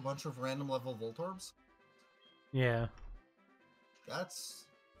a bunch of random level Voltorbs? Yeah. That's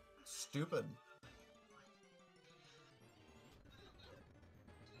stupid.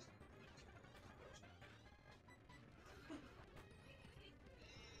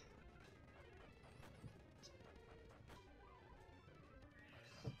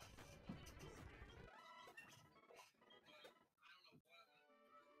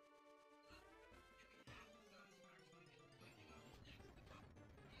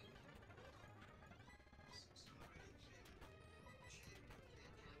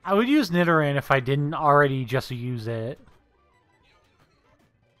 I would use Nidoran if I didn't already just use it.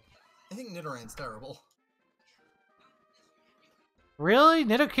 I think Nidoran's terrible. Really?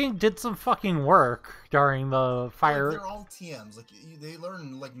 Nidoking did some fucking work during the fire. Like, they're all TMs. Like they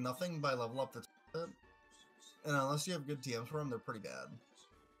learn like nothing by level up. That's it. And unless you have good TMs for them, they're pretty bad.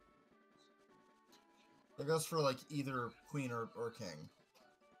 That goes for like either Queen or King.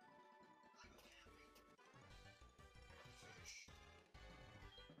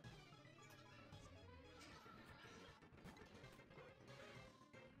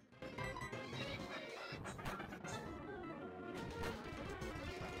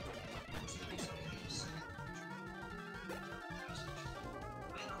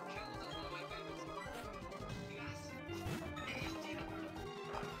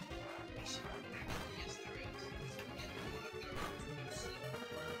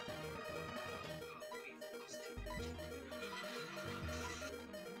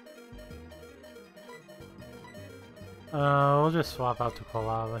 We'll just swap out to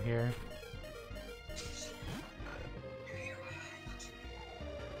Kolava here.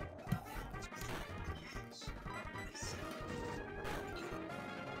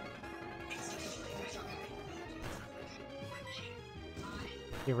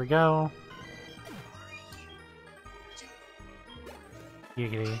 Here we go.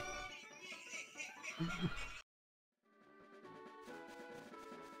 Giggity.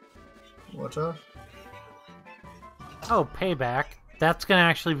 Watch out. Oh, payback. That's gonna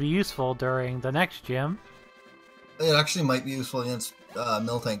actually be useful during the next gym. It actually might be useful against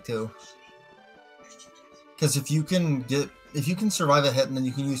Miltank too. Because if you can survive a hit and then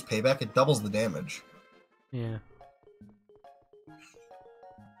you can use payback, it doubles the damage. Yeah.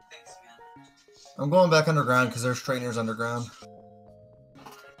 I'm going back underground because there's trainers underground.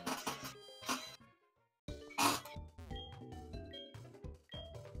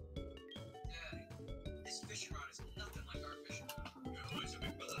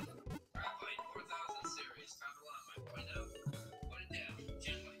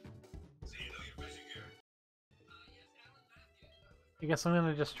 I guess I'm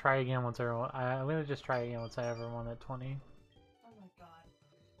gonna just try again once I'm gonna just try again once I ever won at 20. Oh my god.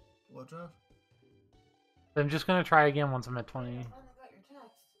 What draft? I'm just gonna try again once I'm at 20. I finally got your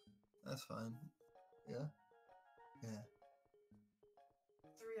text. That's fine. Yeah. Yeah.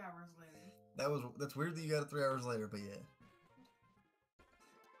 3 hours later. That's weird that you got it 3 hours later, but yeah.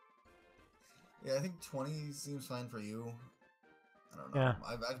 Yeah, I think 20 seems fine for you. I don't know. Yeah.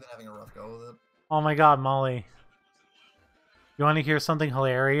 I've been having a rough go with it. Oh my god, Molly. You want to hear something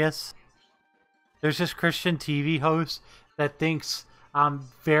hilarious? There's this Christian TV host that thinks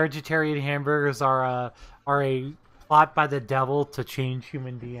vegetarian hamburgers are a plot by the devil to change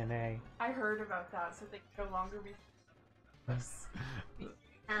human DNA. I heard about that, so they can no longer be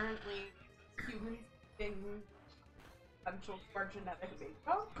apparently humans in potential for genetic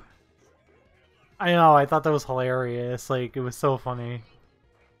makeup. I know, I thought that was hilarious. Like, it was so funny.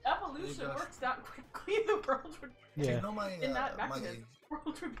 Evolution works that quickly, the world would Yeah. You know my in that my mechanism, the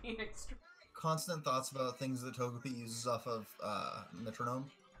world would be extreme. constant thoughts about things that Togepi uses off of Metronome?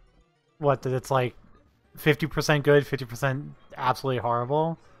 What, that it's like 50% good, 50% absolutely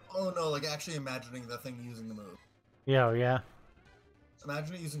horrible? Oh no, like actually imagining the thing using the move. Yeah, yeah.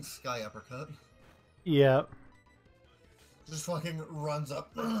 Imagine it using Sky Uppercut. Yeah. Just fucking runs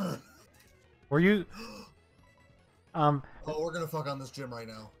up. Were you... Oh, we're gonna fuck on this gym right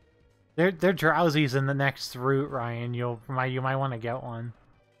now. They're drowsies in the next route, Ryan. You might want to get one.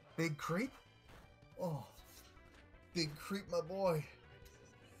 Big creep? Oh. Big creep, my boy.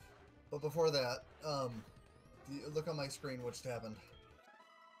 But before that, look on my screen what just happened.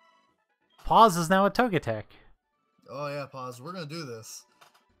 Pause is now a Togetic. Oh yeah, pause. We're gonna do this.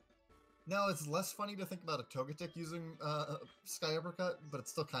 Now, it's less funny to think about a Togetic using Sky Uppercut, but it's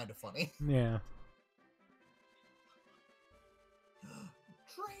still kind of funny. Yeah.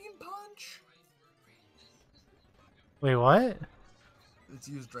 Drain punch. Wait, what? It's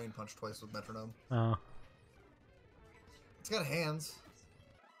used drain punch twice with metronome. Oh. It's got hands.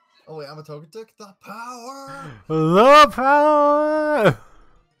 Oh wait, I'm a Togetic? The power! The power!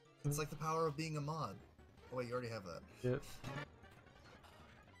 It's like the power of being a mod. Oh wait, you already have that. Yep.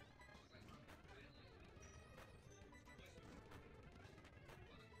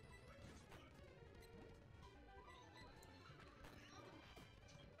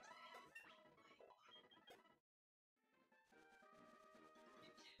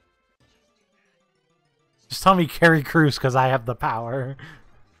 Just tell me Carrie Cruz because I have the power.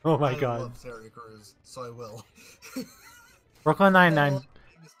 Oh my god. I love Terry Crews, so I will. Brooklyn Nine-Nine. My name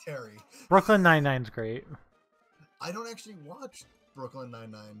is Terry. Brooklyn Nine-Nine's great. I don't actually watch Brooklyn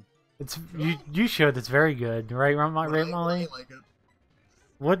Nine-Nine. It's you should. It's very good, right, Molly? I like it.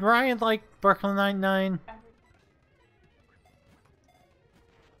 Would Ryan like Brooklyn Nine-Nine?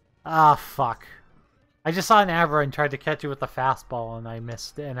 Ah, fuck. I just saw an Abra and tried to catch it with a fastball, and I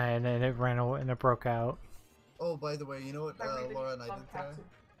missed it, and it ran away, and it broke out. Oh, by the way, you know what Laura and I did today?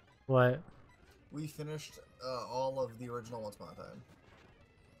 What? We finished all of the original Once Upon a Time.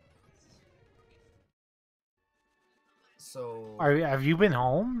 So... Have you been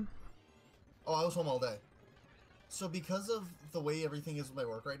home? Oh, I was home all day. So because of the way everything is with my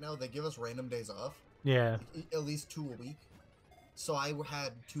work right now, they give us random days off. Yeah. Like, at least 2 a week. So I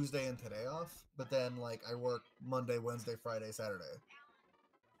had Tuesday and today off, but then, like, I work Monday, Wednesday, Friday, Saturday.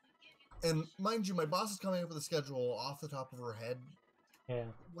 And mind you, my boss is coming up with a schedule off the top of her head. Yeah.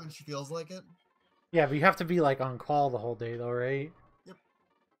 When she feels like it. Yeah, but you have to be, like, on call the whole day, though, right? Yep.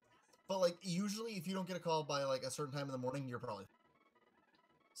 But, like, usually if you don't get a call by, like, a certain time in the morning, you're probably...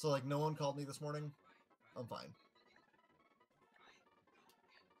 So, like, no one called me this morning. I'm fine.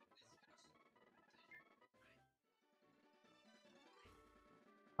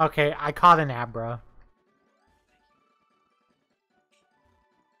 Okay, I caught an Abra.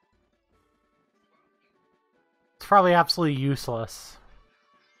 It's probably absolutely useless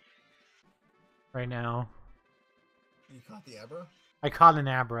right now. You caught the Abra? I caught an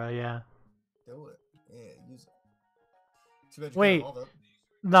Abra, yeah. Do it. Yeah, use it. Too bad you Wait. can't evolve it.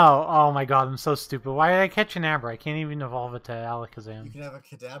 No, oh my god, I'm so stupid. Why did I catch an Abra? I can't even evolve it to Alakazam. You can have a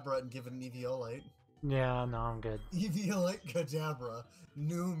Kadabra and give it an Eviolite. Yeah, no, I'm good. Eviolite Kadabra.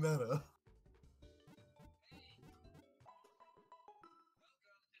 New meta.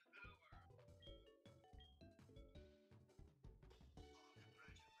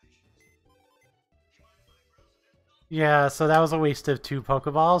 Yeah, so that was a waste of 2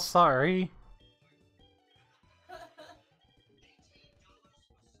 Pokeballs, sorry.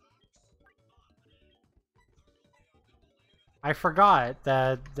 I forgot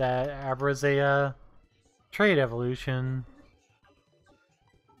that Abra's a trade evolution.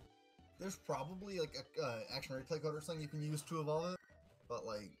 There's probably like a action replay code or something you can use to evolve it, but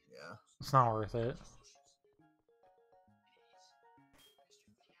like, yeah. It's not worth it.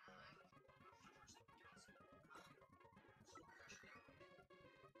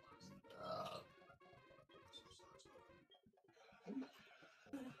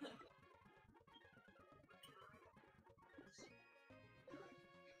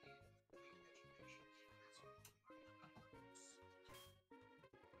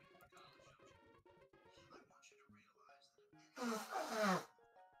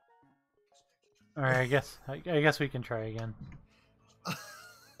 Alright, I guess we can try again.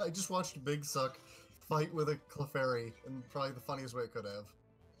 I just watched Big Suck fight with a Clefairy in probably the funniest way it could have.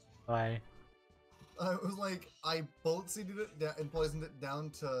 Bye. It was like, I bullet seeded it and poisoned it down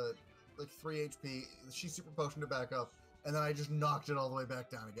to like 3 HP. She super potioned it back up, and then I just knocked it all the way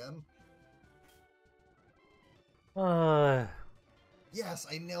back down again. Yes,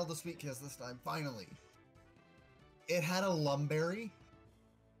 I nailed the Sweet Kiss this time, finally. It had a Lumberry.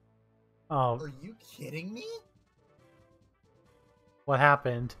 Oh. Are you kidding me? What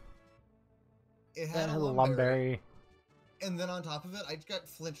happened? It had a Lumberry. And then on top of it, I just got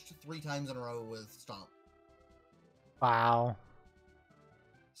flinched 3 times in a row with Stomp. Wow.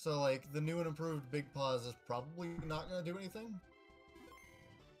 So, like, the new and improved Big Paws is probably not going to do anything.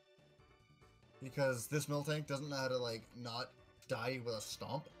 Because this Miltank doesn't know how to, like, not die with a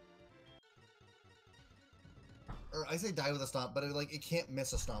Stomp. Or, I say die with a Stomp, but it can't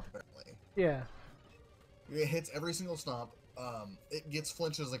miss a Stomp, apparently. Yeah. It hits every single Stomp. It gets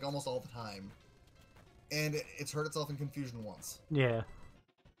flinches, like, almost all the time. And it's hurt itself in Confusion once. Yeah.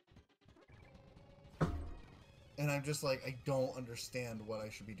 And I'm just like, I don't understand what I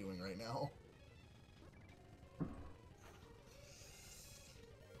should be doing right now.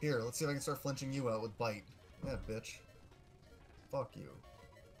 Here, let's see if I can start flinching you out with Bite. Yeah, bitch. Fuck you.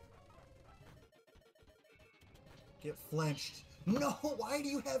 Get flinched. No, why do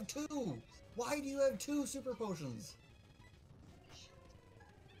you have two? Why do you have two super potions?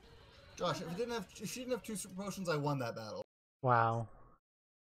 Josh, if she didn't have two super potions, I won that battle. Wow.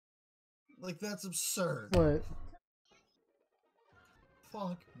 Like, that's absurd. What?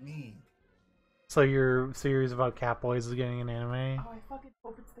 Fuck me. So your series about Catboys is getting an anime? Oh, I fucking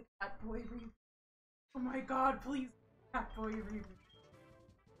hope it's the Catboy reboot. Oh my god, please, Catboy reboot.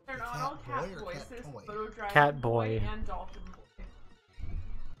 They're not all Catboys. There's Photo Dragon Catboy. and Dolphin Boy.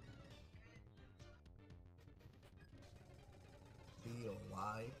 Be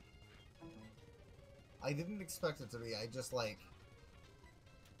alive? I didn't expect it to be. I just like.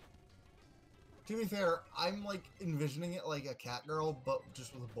 To be fair, I'm like envisioning it like a cat girl, but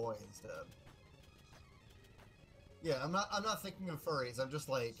just with a boy instead. Yeah, I'm not thinking of furries. I'm just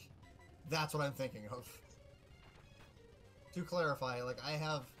like, that's what I'm thinking of. To clarify, like I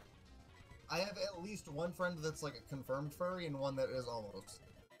have at least one friend that's like a confirmed furry and one that is almost.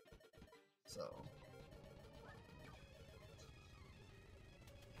 So.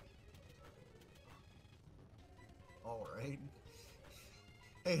 Alright.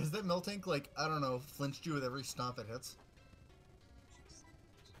 Hey, has that Miltank, like, I don't know, flinched you with every stomp it hits?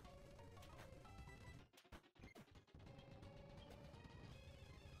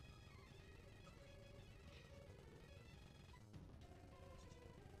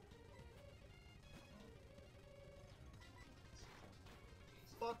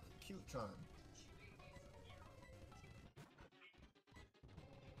 Fuck Cute Charm.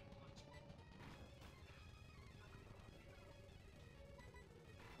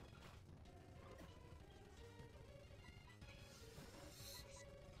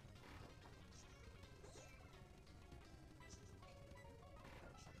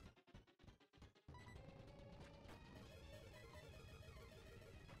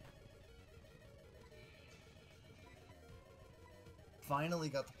 Finally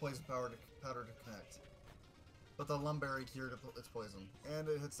got the poison powder to connect. But the Lumberry cured its poison. And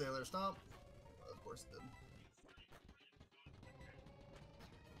it hit Sailor Stomp. Of course it did.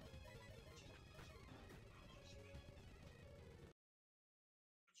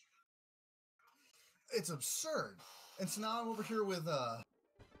 It's absurd. And so now I'm over here with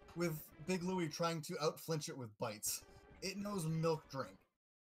Big Louie trying to out-flinch it with bites. It knows milk drink.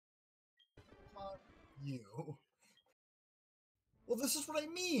 Fuck you. Well, this is what I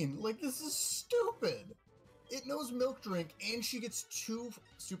mean. Like, this is stupid. It knows milk drink, and she gets two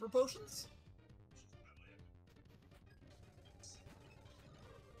super potions?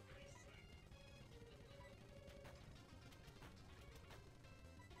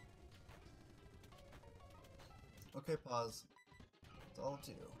 Okay, pause. It's all up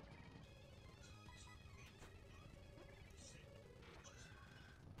to you.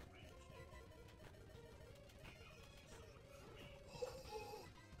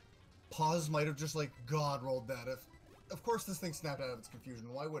 Pause might have just, like, God rolled that. Of course this thing snapped out of its confusion.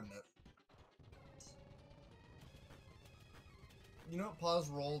 Why wouldn't it? You know what Pause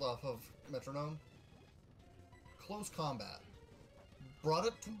rolled off of Metronome? Close combat. Brought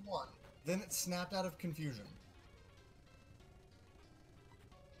it to 1. Then it snapped out of confusion.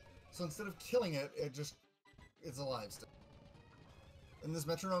 So instead of killing it, it's alive still. And this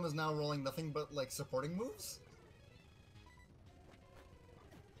Metronome is now rolling nothing but, like, supporting moves?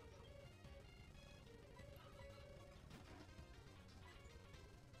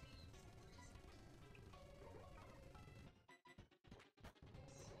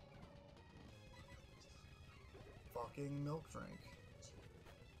 Fucking milk drink.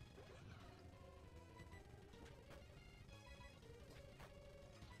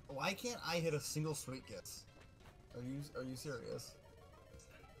 Why can't I hit a single sweet kiss? Are you serious?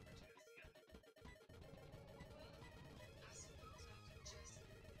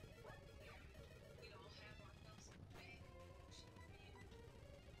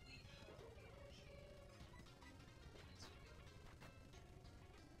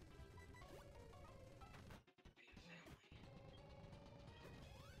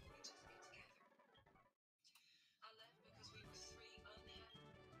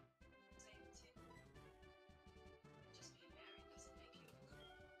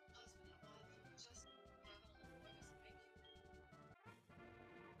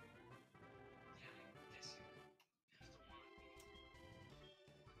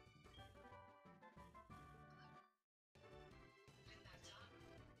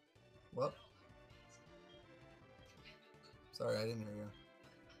 What? Sorry, I didn't hear you.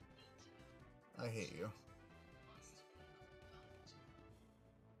 I hate you.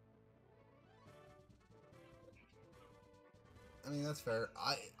 that's fair.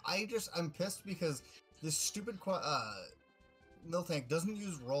 I'm pissed because this stupid Miltank doesn't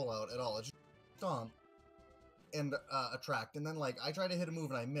use rollout at all. It's just stomp and attract, and then like I try to hit a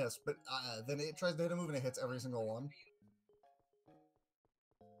move and I miss, but then it tries to hit a move and it hits every single one.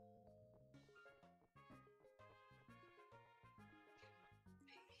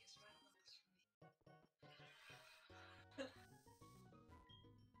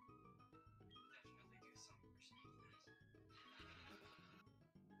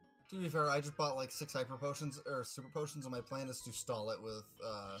 To be fair, I just bought like 6 hyper potions or super potions, and my plan is to stall it with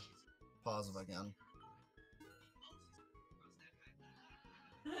positive again.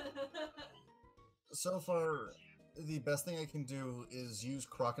 So far, the best thing I can do is use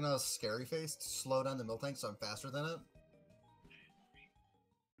Crocona's Scary Face to slow down the Miltank so I'm faster than it.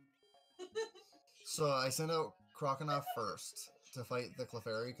 So I send out Crocona first to fight the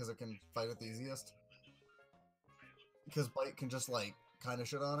Clefairy because it can fight it the easiest. Because Bite can just like kind of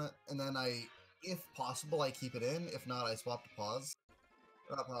shit on it, and then if possible, I keep it in. If not, I swap to Pause.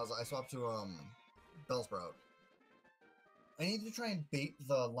 Not Pause. I swap to Bellsprout. I need to try and bait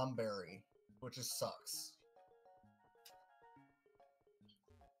the Lumberry, which just sucks.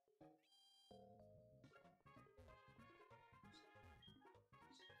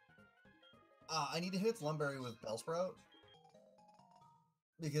 I need to hit its Lumberry with Bellsprout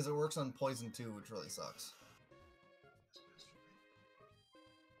because it works on Poison too, which really sucks.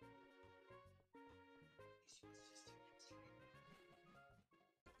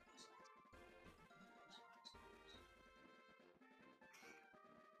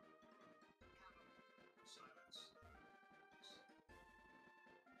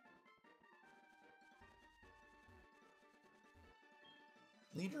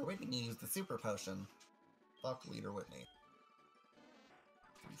 Leader Whitney used the super potion. Fuck Leader Whitney.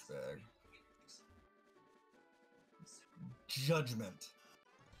 Douchebag. Judgment.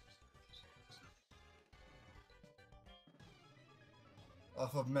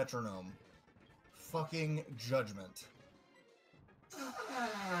 Off of Metronome. Fucking Judgment.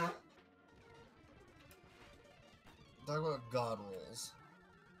 Talk about God rolls.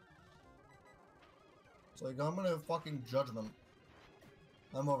 It's like, I'm gonna fucking Judgment.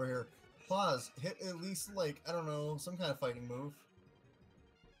 I'm over here. Pause. Hit at least, like, I don't know, some kind of fighting move.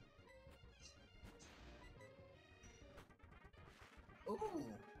 Ooh,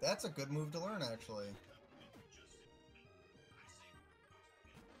 that's a good move to learn, actually.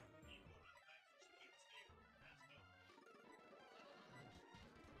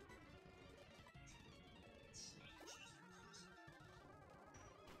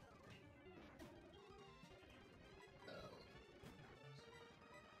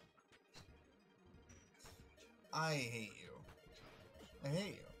 I hate you. I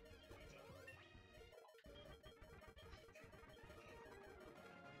hate you.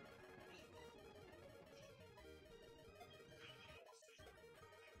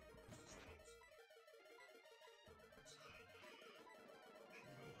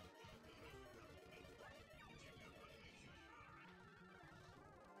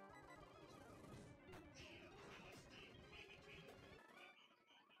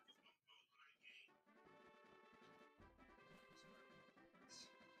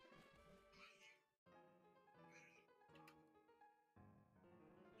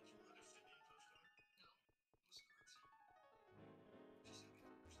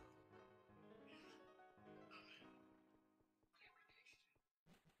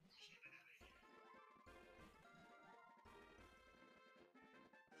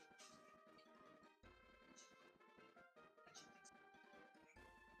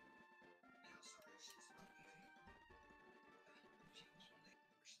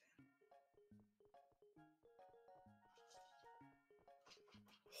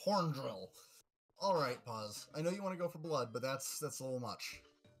 Horn Drill. Alright, Pause. I know you want to go for blood, but that's a little much.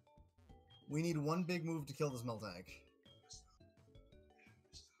 We need one big move to kill this Miltank.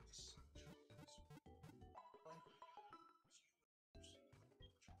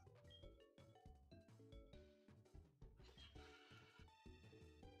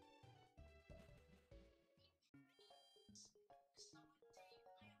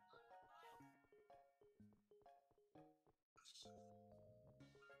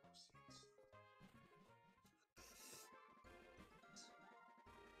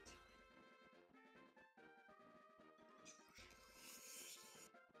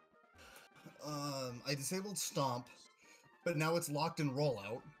 I disabled Stomp, but now it's locked in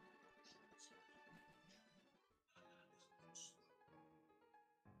Rollout.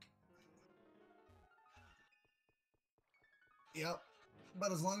 Yep,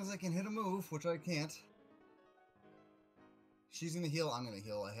 but as long as I can hit a move, which I can't. She's gonna heal, I'm gonna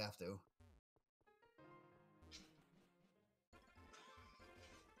heal, I have to.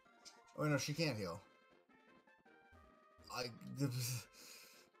 Oh no, she can't heal.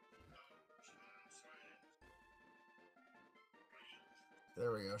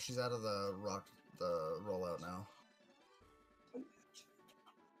 There we go, she's out of the rollout now.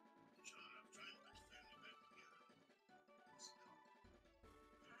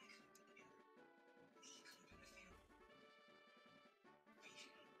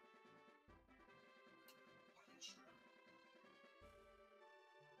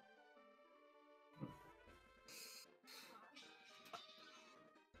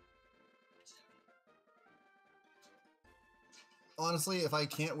 Honestly, if I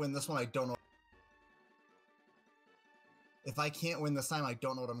can't win this one, I don't know. If I can't win this time, I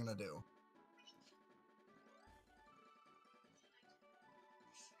don't know what I'm gonna do.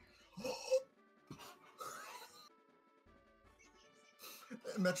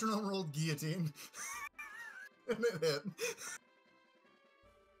 Metronome rolled guillotine. And it hit.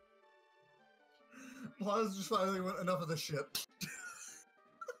 Pause just finally went, enough of this shit.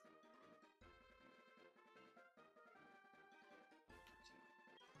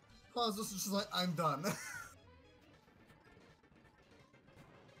 Pause was just like, I'm done.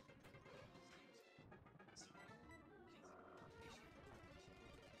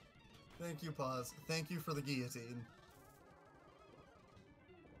 Thank you, Pause. Thank you for the guillotine.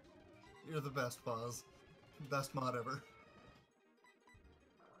 You're the best, Pause. Best mod ever.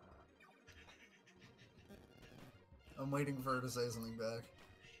 I'm waiting for her to say something back.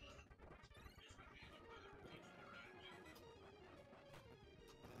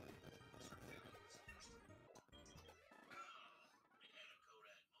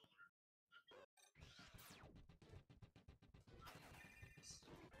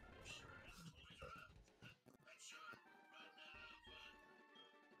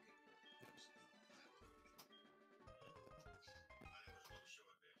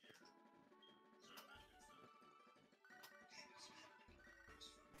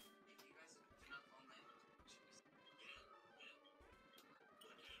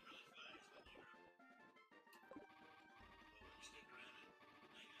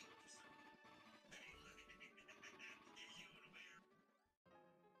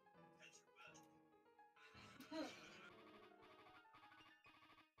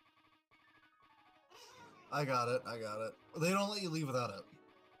 I got it, I got it. They don't let you leave without it.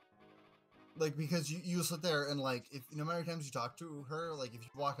 Like, because you sit there and, like, if no matter how many times you talk to her, like, if you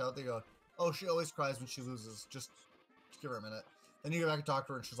walk out, they go, oh, she always cries when she loses. Just give her a minute. Then you go back and talk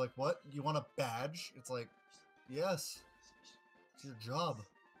to her, and she's like, what? You want a badge? It's like, yes. It's your job.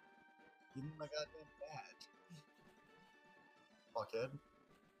 Give me my goddamn badge. Fuckhead.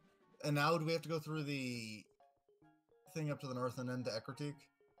 And now do we have to go through the thing up to the north and then to Ekritik?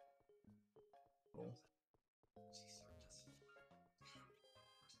 Cool.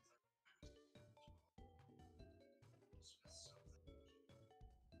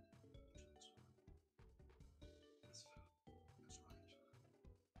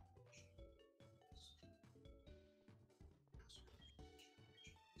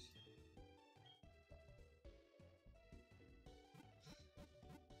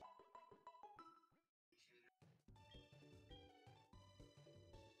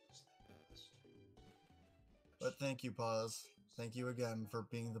 But thank you, Pause. Thank you again for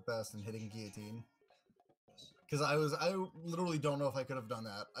being the best and hitting guillotine. Because I literally don't know if I could have done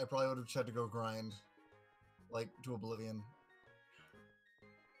that. I probably would have had to go grind, like, to oblivion.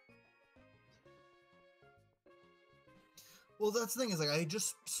 Well, that's the thing, is, like, I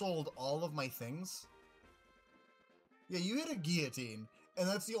just sold all of my things. Yeah, you hit a guillotine, and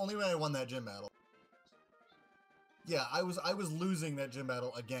that's the only way I won that gym battle. Yeah, I was losing that gym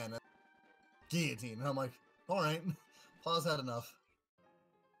battle again. Guillotine, and I'm like, alright, Pause had enough.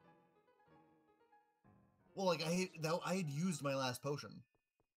 Well, like, I had used my last potion.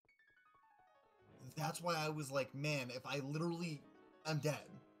 That's why I was like, man, if I literally... I'm dead.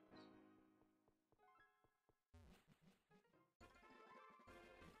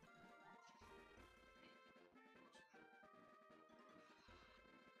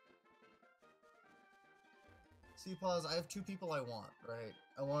 See, Pause, I have two people I want, right?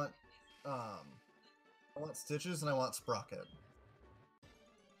 I want Stitches and I want Sprocket.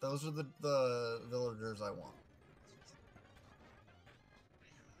 Those are the villagers I want.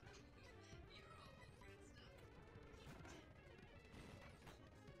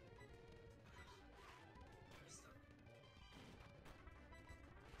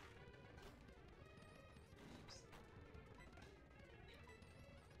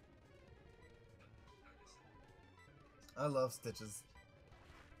 I love Stitches.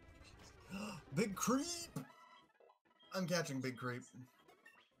 Big Creep! I'm catching Big Creep.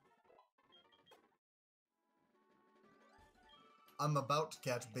 I'm about to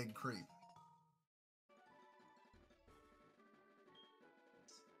catch Big Creep.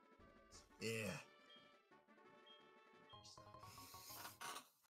 Yeah.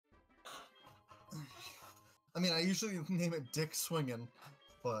 I mean, I usually name it Dick Swingin',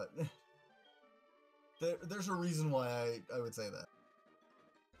 but there's a reason why I would say that.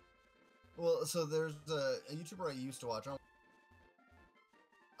 Well, so there's a YouTuber I used to watch.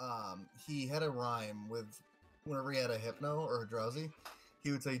 He had a rhyme with whenever he had a hypno or a drowsy,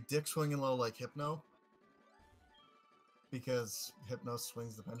 he would say "dick swinging low like hypno," because hypno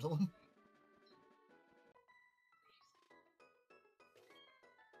swings the pendulum.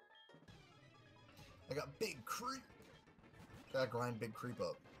 I got Big Creep. Gotta grind Big Creep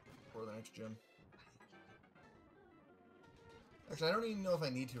up for the next gym. Actually, I don't even know if I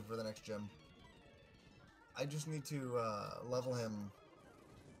need to for the next gym. I just need to level him.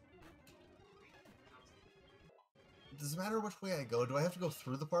 Does it matter which way I go? Do I have to go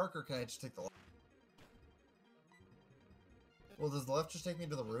through the park, or can I just take the left? Well, does the left just take me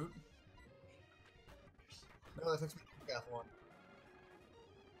to the route? No, that takes me to the Decathlon.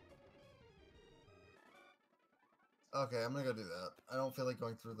 Okay, I'm gonna go do that. I don't feel like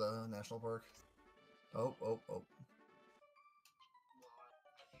going through the national park. Oh.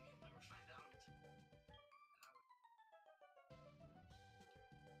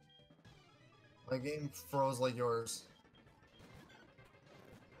 My game froze like yours.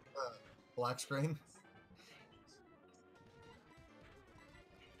 Black screen.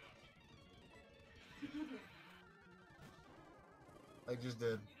 I just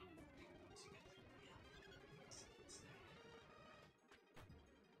did.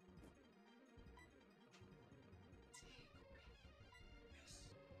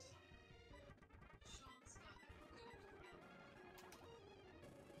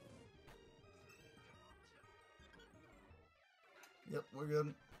 Yep, we're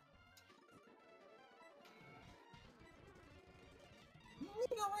good.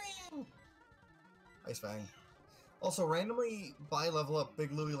 Ice Fang. Also, randomly buy level up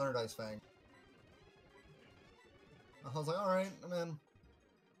Big Louie learned Ice Fang. I was like, alright, I'm in.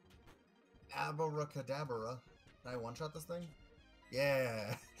 Abracadabra. Can I one-shot this thing?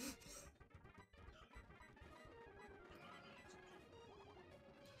 Yeah!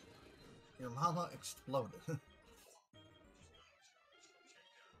 Your mama exploded.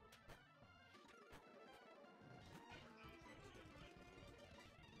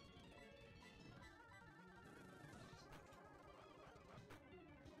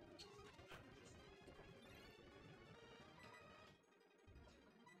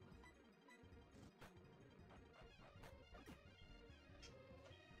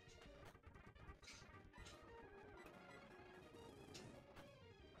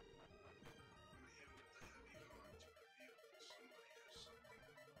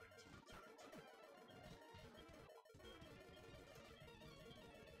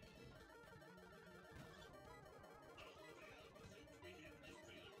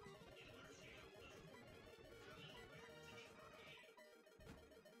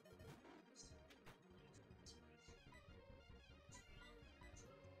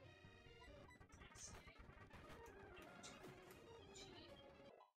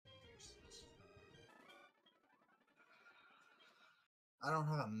 I don't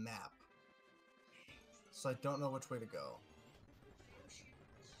have a map, so I don't know which way to go.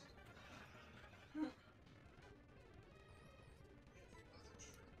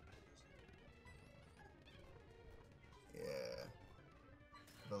 Yeah.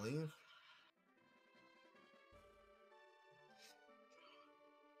 Believe?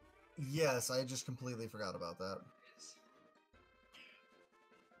 Yes, I just completely forgot about that.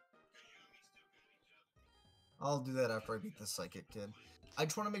 I'll do that after I beat this Psychic Kid. I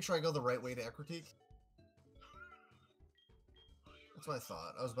just want to make sure I go the right way to Ecritique. That's what I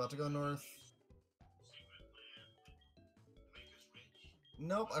thought. I was about to go north.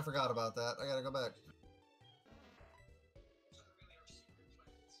 Nope, I forgot about that. I gotta go back.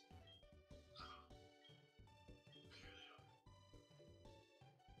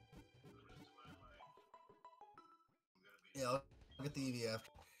 Yeah, I'll get the EV after.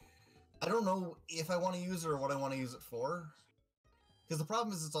 I don't know if I want to use it or what I want to use it for. Because the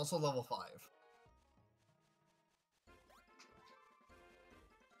problem is it's also level 5.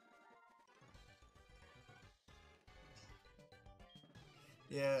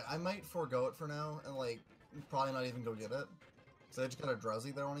 Yeah, I might forego it for now and, like, probably not even go get it. So I just got a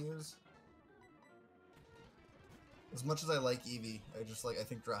Drowsy that I want to use. As much as I like Eevee, I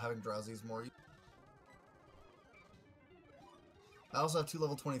think having Drowsy is more. I also have 2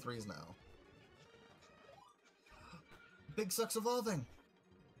 level 23s now. Big Suck's evolving!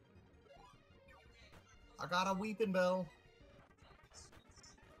 I got a Weeping Bell!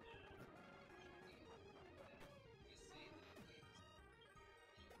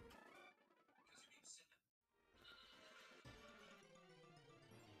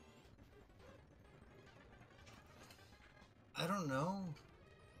 I don't know.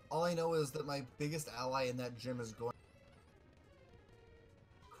 All I know is that my biggest ally in that gym is going...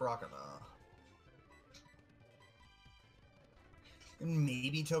 Crocodile. And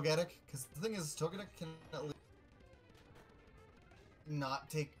maybe Togetic, because the thing is, Togetic can at least not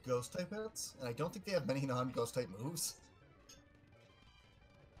take Ghost type hits, and I don't think they have many non-Ghost type moves.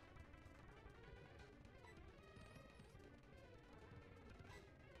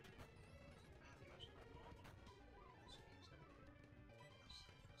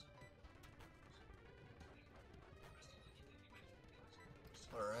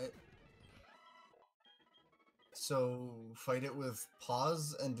 Alright. So, fight it with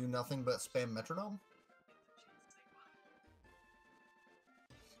pause and do nothing but spam metronome?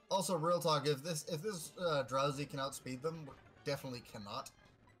 Also, real talk, if this Drowsy can outspeed them, definitely cannot.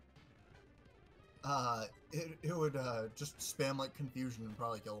 It would just spam like confusion and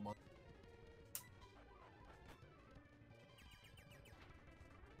probably kill them all.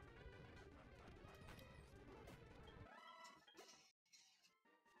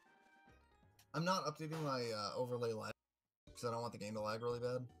 I'm not updating my overlay lag because I don't want the game to lag really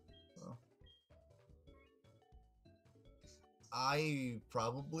bad. So. I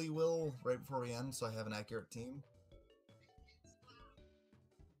probably will right before we end, so I have an accurate team.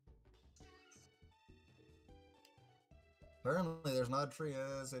 Apparently, there's not a tree.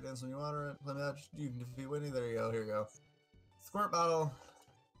 Say dance when you water it. Play match. You can defeat Whitney. There you go. Here you go. Squirt battle.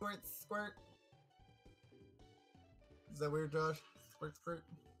 Squirt, squirt. Is that weird, Josh? Squirt, squirt.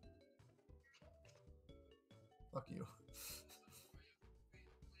 Fuck you.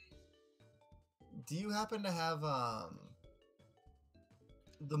 Do you happen to have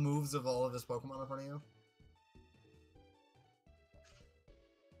the moves of all of his Pokemon in front of you?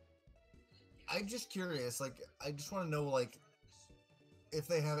 I'm just curious, like, I just want to know, like, if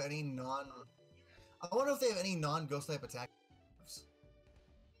they have any I wonder if they have any non-Ghost type attack moves.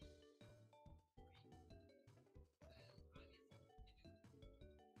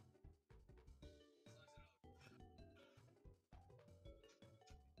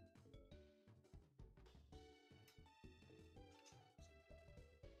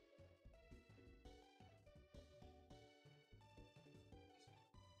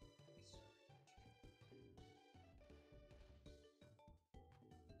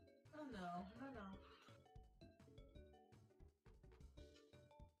 Oh no, oh no.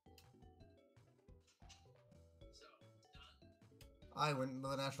 I went to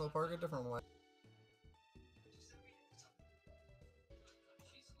the national park a different way.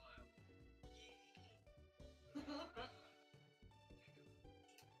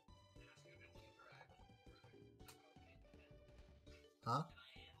 Huh?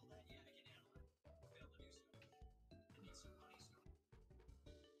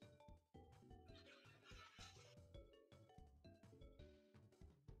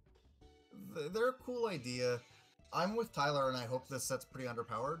 They're a cool idea. I'm with Tyler, and I hope this set's pretty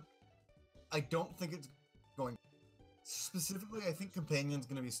underpowered. I don't think it's going. Specifically, I think Companion's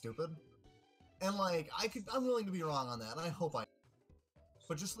gonna be stupid. And like, I'm willing to be wrong on that, and I hope I.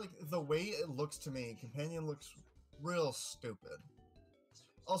 But just like the way it looks to me, Companion looks real stupid.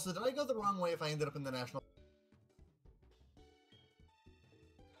 Also, did I go the wrong way if I ended up in the national?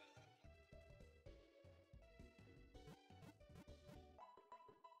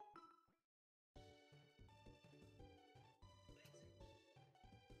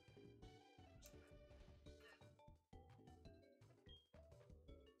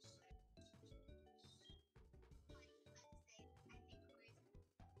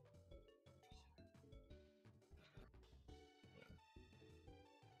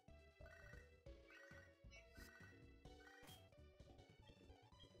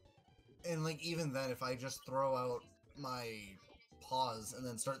 And like, even then, if I just throw out my pause and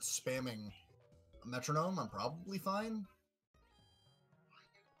then start spamming a metronome, I'm probably fine.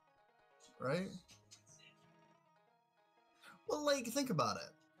 Right? Well, like, think about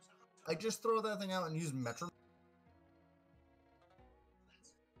it. I just throw that thing out and use metronome.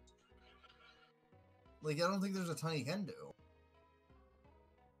 Like, I don't think there's a ton he can do.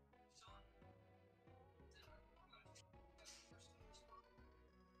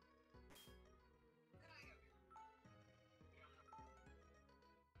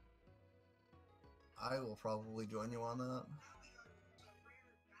 I will probably join you on that.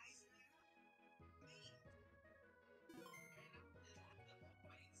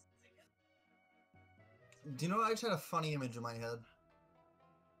 Do you know, I just had a funny image in my head.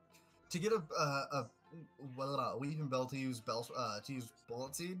 To get a weeping bell to use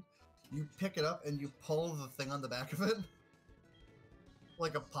bullet seed, you pick it up and you pull the thing on the back of it,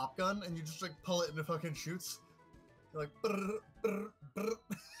 like a pop gun, and you just like pull it and it fucking shoots. You're like brr, brr, brr.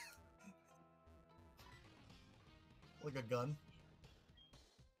 Like a gun.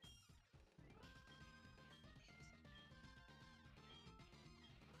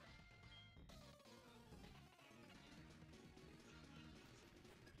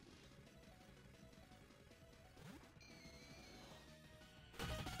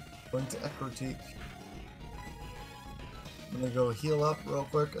 Going to Ecrotique. I'm gonna go heal up real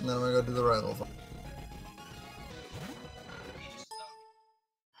quick, and then I'm gonna go do the rival fight.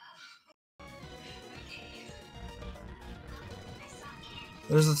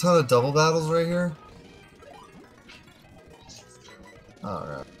 There's a ton of double battles right here.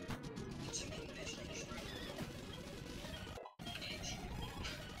 Alright.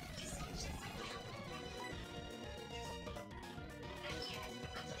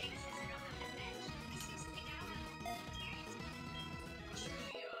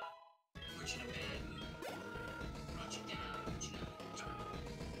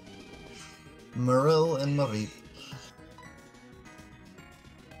 Morel and Marie.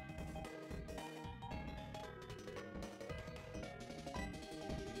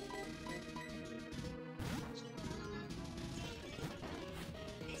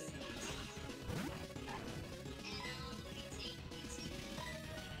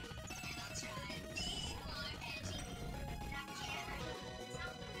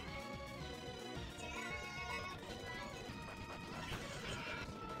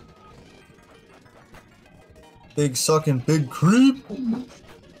 Big sucking big creep.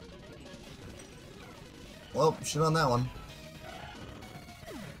 Well, shit on that one.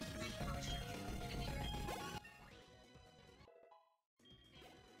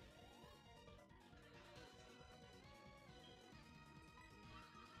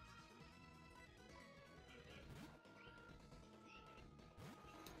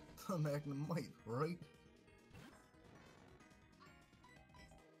 The Magnemite, right?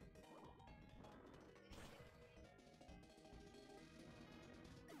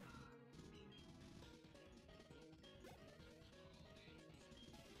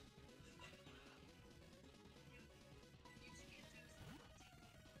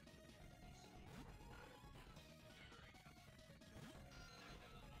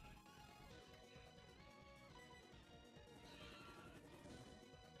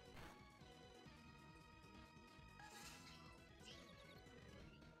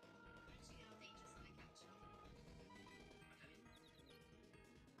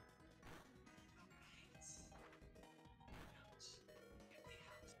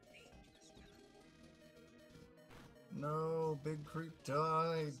 No, big creep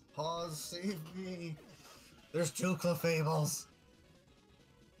died. Pause, save me. There's two Clefables.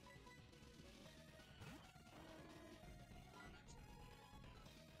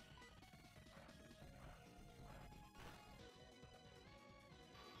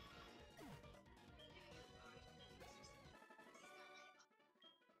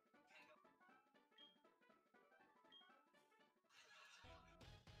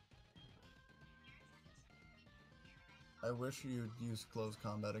 I wish you'd use close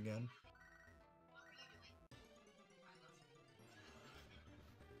combat again.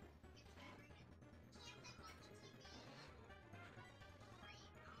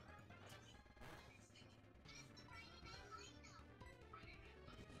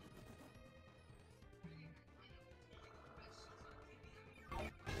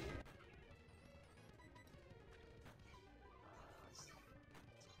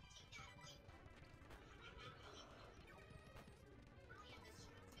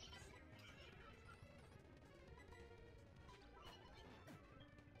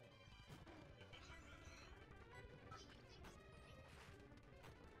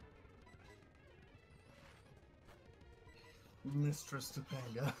 Mistress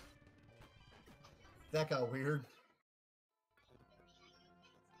Topanga. That got weird.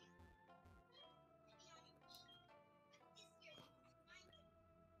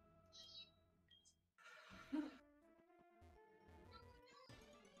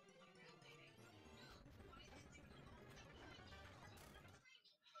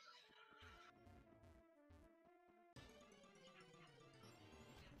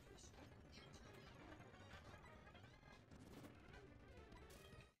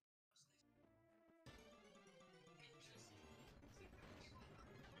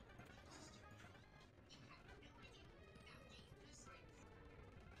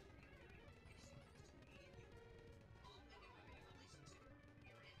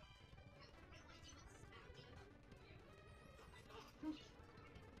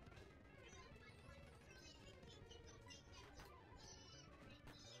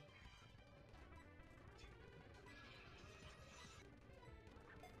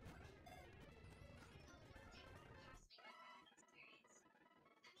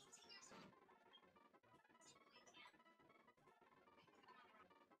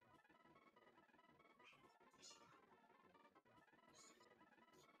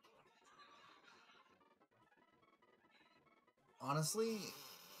 honestly,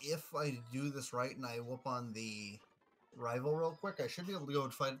 if I do this right and I whoop on the rival real quick, I should be able to go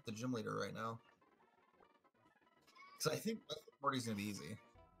and fight the gym leader right now. Because I think Morty's going to be easy.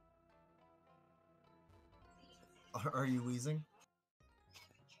 Are you wheezing?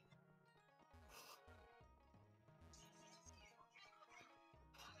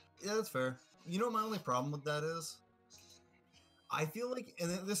 Yeah, that's fair. You know what my only problem with that is? I feel like, and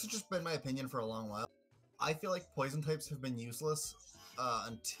this has just been my opinion for a long while, I feel like poison types have been useless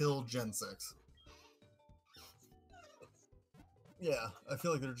until Gen 6. Yeah, I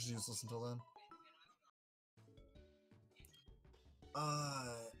feel like they're just useless until then.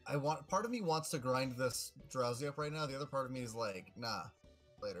 Part of me wants to grind this Drowsy up right now, the other part of me is like, nah,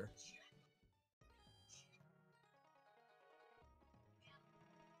 later.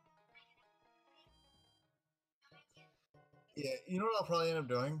 Yeah, you know what I'll probably end up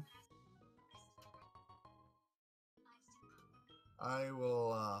doing? I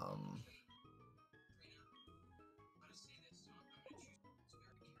will,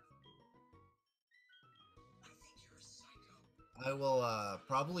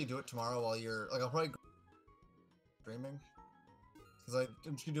 probably do it tomorrow while you're, like, I'll probably go streaming. Because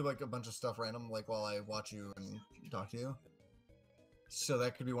I'm just gonna do, like, a bunch of stuff random, like, while I watch you and talk to you. So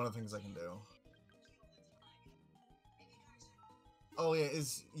that could be one of the things I can do. Oh, yeah,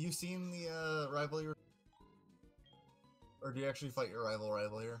 you seen the, rival you're... Or do you actually fight your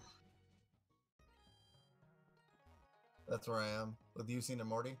rival here? That's where I am. With you seen and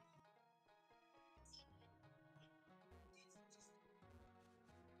Morty?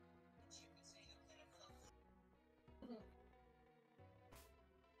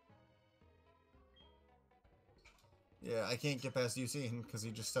 Yeah, I can't get past Usain because he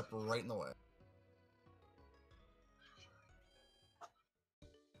just stepped right in the way.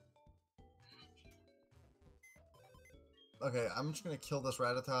 Okay, I'm just gonna kill this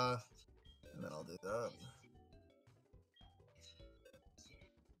Rattata, and then I'll do that.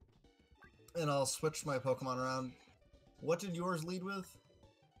 And I'll switch my Pokemon around. What did yours lead with?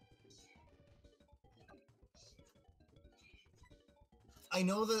 I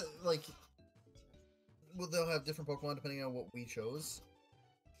know that, like, well, they'll have different Pokemon depending on what we chose.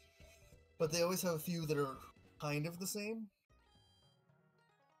 But they always have a few that are kind of the same.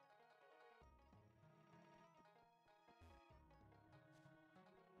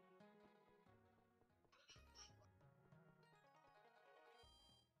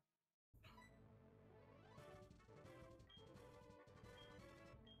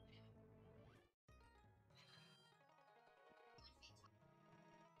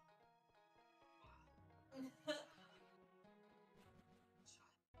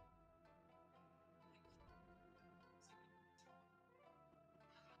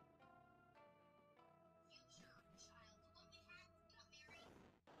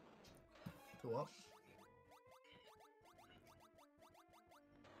 Go up.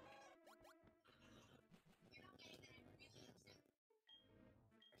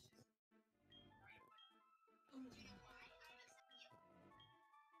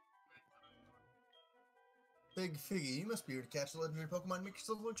 Big Figgy, you must be here to catch the legendary Pokemon and make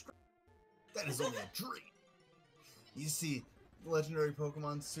yourself look strong. That is only a dream. You see, the legendary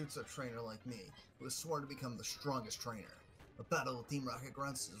Pokemon suits a trainer like me, who has sworn to become the strongest trainer. A battle with Team Rocket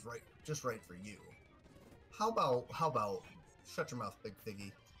Grunts is just right for you. How about, shut your mouth, Big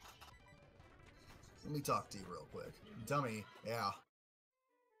Figgy. Let me talk to you real quick. Dummy, yeah.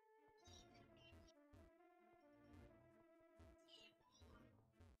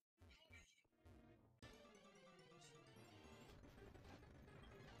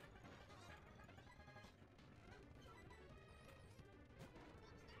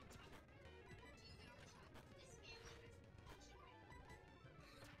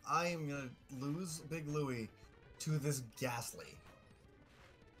 I am gonna lose Big Louie to this Ghastly.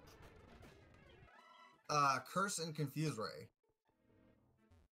 Curse and Confuse Ray.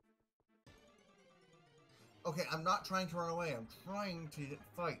 Okay, I'm not trying to run away, I'm trying to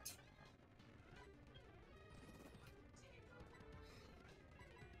fight.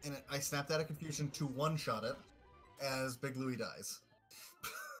 And I snapped out of confusion to one-shot it as Big Louie dies.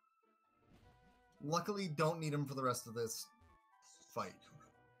 Luckily, don't need him for the rest of this fight.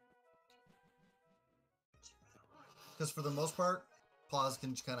 Because for the most part, Paws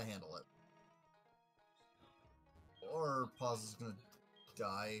can just kind of handle it. Or Paws is going to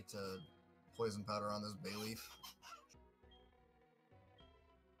die to poison powder on this Bayleaf.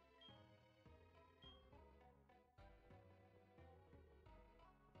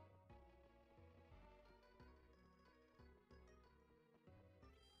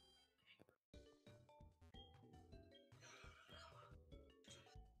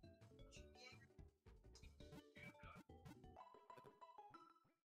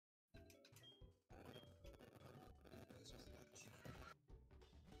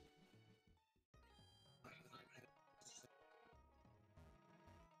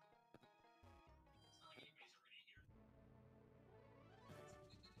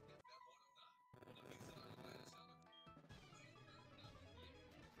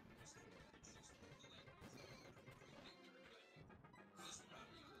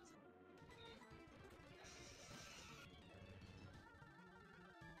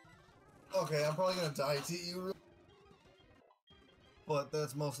 Okay, I'm probably gonna die to you. But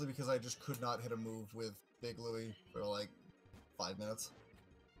that's mostly because I just could not hit a move with Big Louie for like 5 minutes.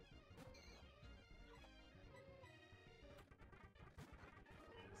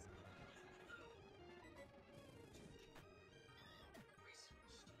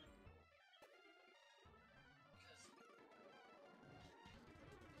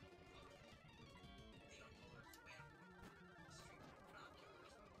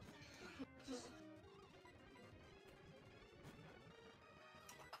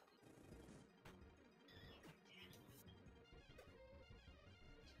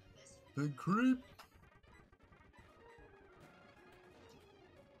 Big creep.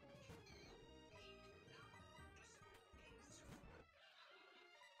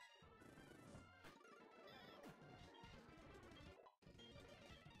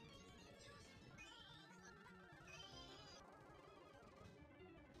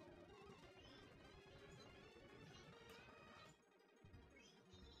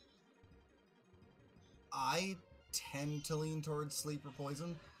 I tend to lean towards sleep or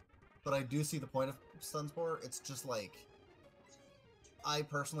poison, but I do see the point of Stun Spore. It's just like, I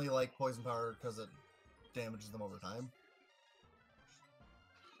personally like poison power because it damages them over time.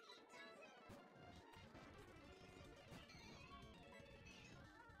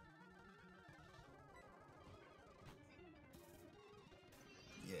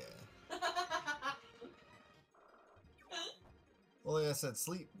 Yeah. Well, like I said,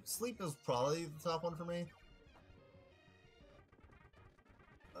 sleep is probably the top one for me.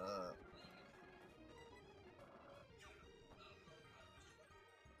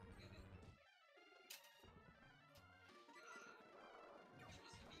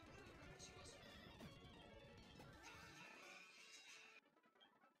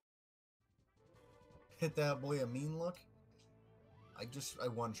 Hit that boy a mean look. I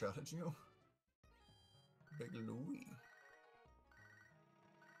one-shotted you. Big Louie.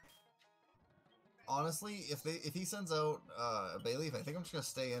 Honestly, if he sends out a Bayleaf, I think I'm just gonna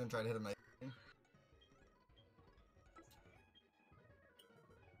stay in and try to hit a night.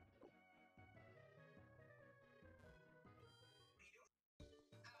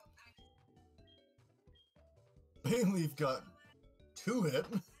 Bayleaf got 2 hit.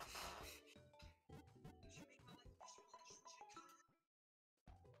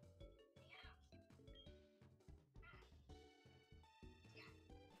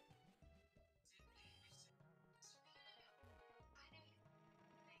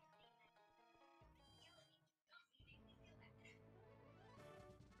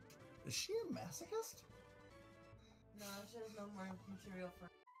 Is she a masochist? No, she has no more material for.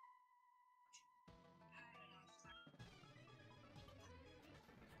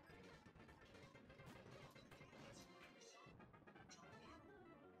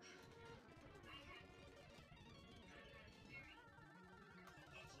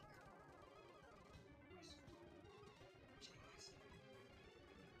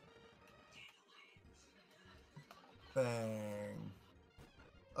 Bang.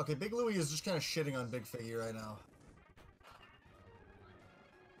 Okay, Big Louie is just kind of shitting on Big Figgy right now.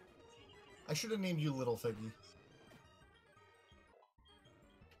 I should have named you Little Figgy.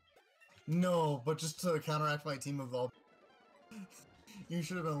 No, but just to counteract my team of all... You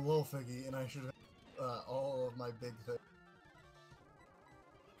should have been Little Figgy, and I should have all of my Big Fig.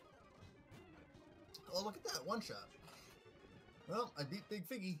 Oh, look at that, one shot. Well, I beat Big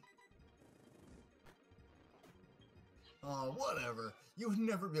Figgy. Oh, whatever. You would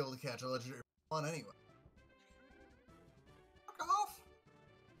never be able to catch a legendary one anyway. Fuck off!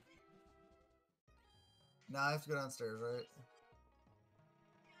 Now I have to go downstairs, right?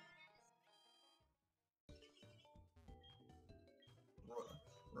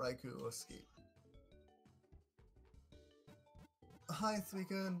 Raikou, escape. Hi,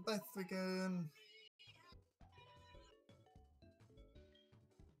 Thweekun. Bye, Thweekun.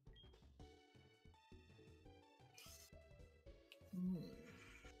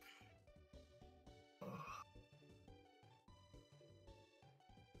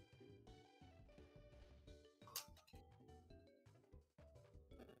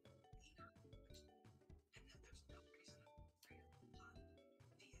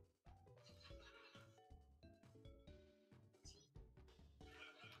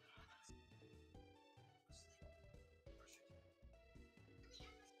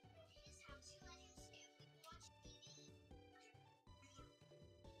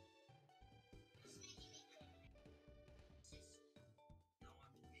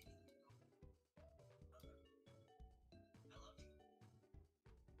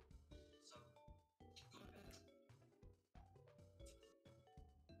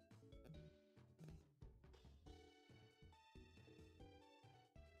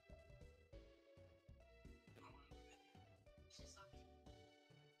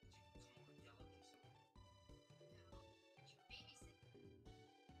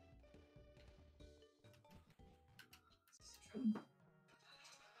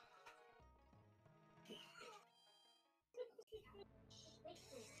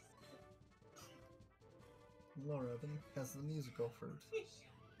 Laura, then has the musical fruit.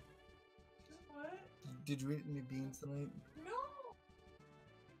 What? Did you eat any beans tonight? No!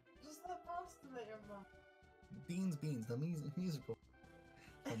 Just that pasta that your mom. Beans, the musical.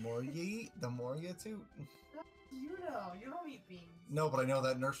 The more you eat, the more you toot. You know, you don't eat beans. No, but I know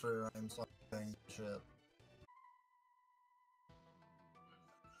that nursery rhyme, so I'm saying shit.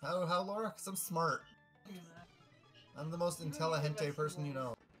 How, Laura? Because I'm smart. I'm the most intelligente person you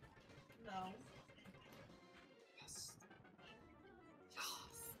know. No. Yes.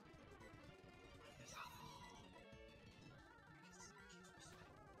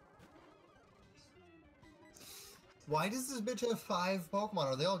 Why does this bitch have 5 Pokemon?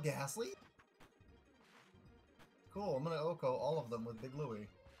 Are they all Ghastly? Cool, I'm gonna Oko all of them with Big Louie.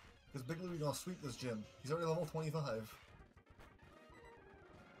 Because Big Louie gonna sweep this gym. He's already level 25.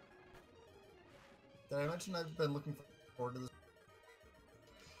 Did I mention I've been looking forward to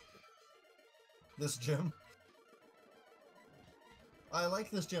this gym? I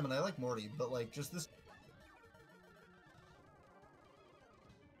like this gym and I like Morty, but like just this.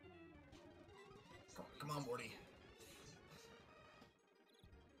 Come on, Morty.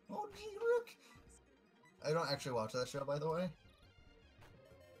 Oh, Rook! I don't actually watch that show, by the way.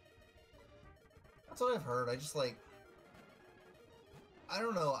 That's what I've heard. I just like. I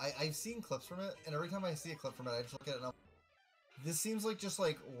don't know. I've seen clips from it, and every time I see a clip from it, I just look at it and I'm like, this seems like just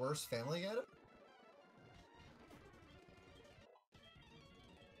like worse Family Guy.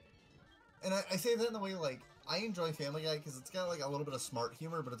 And I say that in the way like I enjoy Family Guy because it's got like a little bit of smart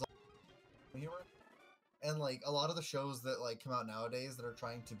humor, but it's also humor. And like a lot of the shows that like come out nowadays that are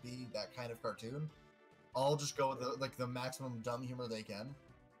trying to be that kind of cartoon, all just go with the maximum dumb humor they can.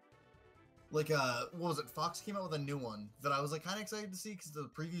 Like what was it? Fox came out with a new one that I was like kind of excited to see because the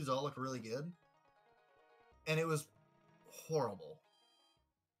previews all look really good, and it was horrible.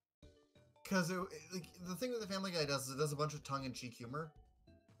 Because like the thing that the Family Guy does is it does a bunch of tongue-in-cheek humor,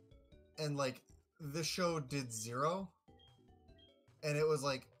 and like this show did 0, and it was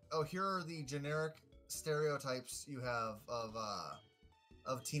like, oh, here are the generic stereotypes you have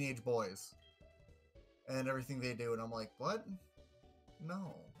of teenage boys and everything they do, and I'm like, what?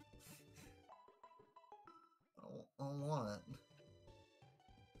 No. I don't want it.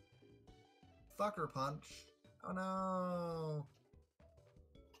 Fucker punch. Oh no.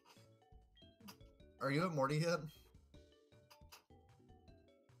 Are you at Morty yet?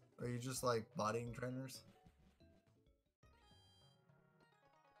 Are you just like bodying trainers?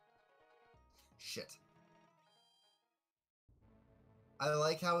 Shit. I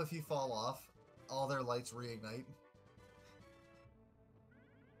like how if you fall off, all their lights reignite.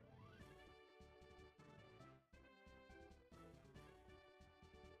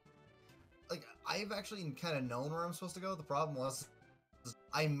 Like, I've actually kind of known where I'm supposed to go. The problem was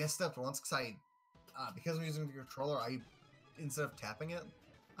I misstepped once because because I'm using the controller, instead of tapping it,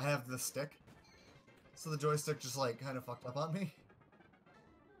 I have the stick. So the joystick just like kind of fucked up on me.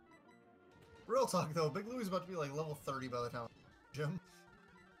 Real talk though, Big Louie's about to be like level 30 by the time gym.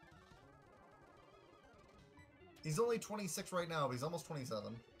 He's only 26 right now, but he's almost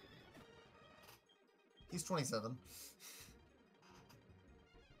 27. He's 27.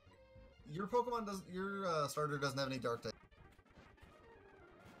 Your starter doesn't have any dark type.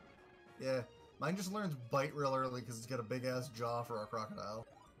 Yeah, mine just learns bite real early because it's got a big ass jaw for a crocodile.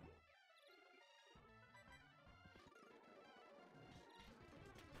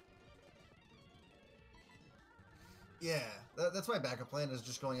 Yeah, that's my backup plan, is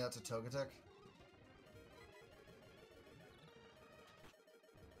just going out to Togetic.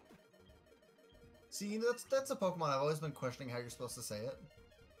 See, that's a Pokemon I've always been questioning how you're supposed to say it.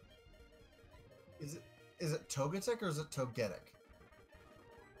 Is it Togetic or is it Togetic?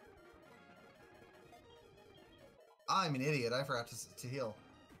 I'm an idiot. I forgot to heal.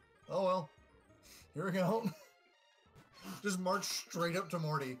 Oh well. Here we go. Just march straight up to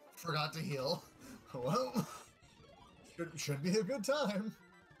Morty. Forgot to heal. Well, should be a good time.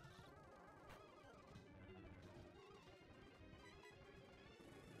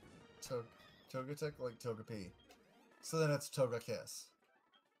 Togetic like Togepi. So then it's Togekiss.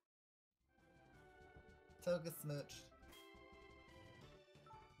 Togesmooch.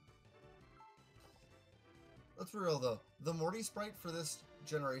 Let's be real though. The Morty sprite for this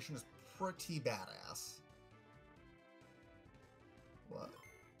generation is pretty badass. What?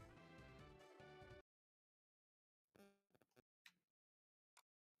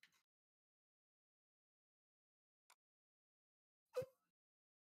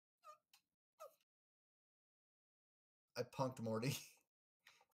 I punked Morty.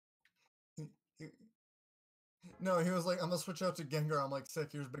 No, he was like, I'm gonna switch out to Gengar. I'm like, sick,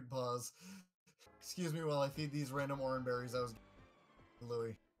 here's Big Paws. Excuse me while I feed these random orange berries. I was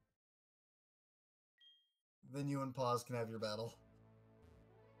Louie. Then you and Paws can have your battle.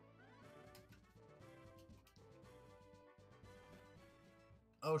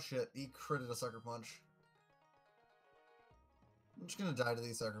 Oh shit, he critted a Sucker Punch. I'm just gonna die to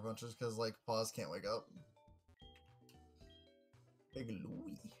these Sucker Punches because, like, Paws can't wake up. Big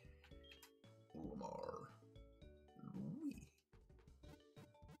Louie. Lamar. Louie.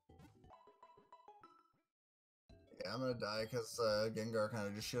 Yeah, I'm gonna die because Gengar kind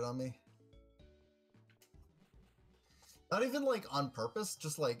of just shit on me. Not even, like, on purpose,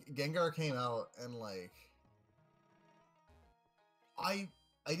 just, like, Gengar came out and, like... I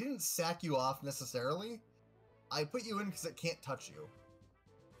didn't sack you off, necessarily. I put you in because it can't touch you.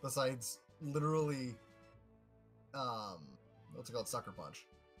 Besides, literally, what's it called? Sucker Punch.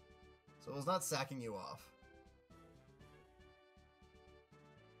 So it was not sacking you off.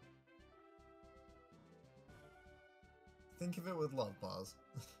 Think of it with love, Pause.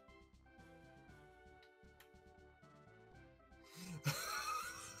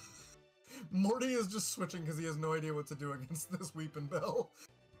 Morty is just switching because he has no idea what to do against this Weepin' Bell.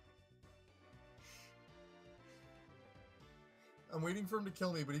 I'm waiting for him to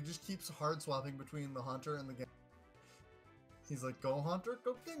kill me, but he just keeps hard swapping between the Haunter and the Gengar. He's like, go Haunter,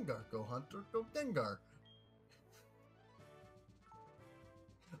 go Gengar, go Haunter, go Gengar.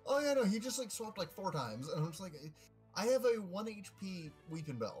 Oh yeah, no, he just like swapped like 4 times, and I'm just like, I have a 1 HP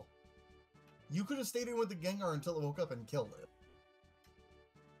Weepin' Bell. You could have stayed in with the Gengar until it woke up and killed it.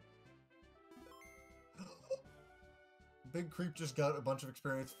 Big Creep just got a bunch of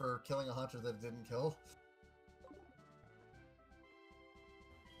experience for killing a Haunter that it didn't kill.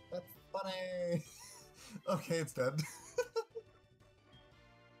 That's funny! Okay, it's dead.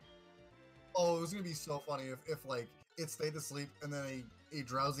 Oh, it was gonna be so funny if like, it stayed asleep and then a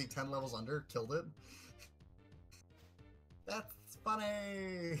drowsy 10 levels under killed it. That's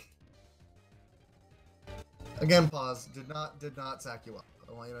funny! Again, Pause. Did not sack you up.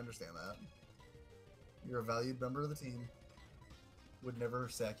 I want you to understand that. You're a valued member of the team. Would never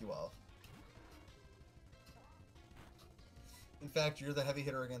sack you off. In fact, you're the heavy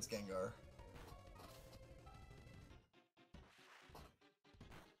hitter against Gengar.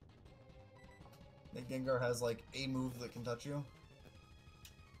 That Gengar has like a move that can touch you.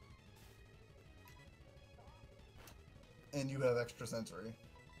 And you have extra sensory.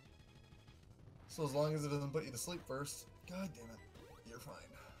 So as long as it doesn't put you to sleep first, god damn it, you're fine.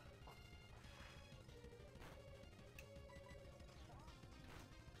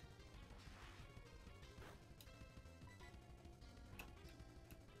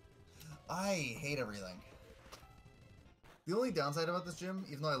 I hate everything. The only downside about this gym,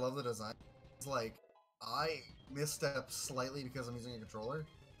 even though I love the design, is like, I misstep slightly because I'm using a controller.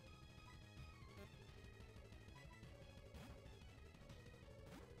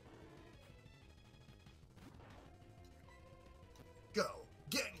 Go!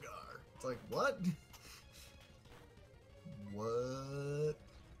 Gengar! It's like, what? What?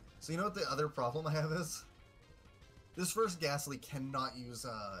 So you know what the other problem I have is? This first Ghastly cannot use,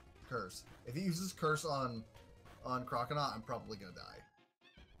 Curse. If he uses Curse on Croconaut, I'm probably gonna die.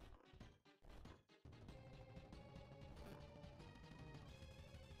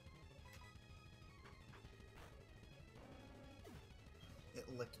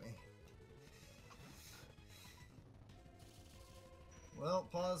 It licked me. Well,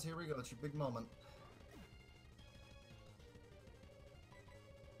 Pause, here we go. It's your big moment.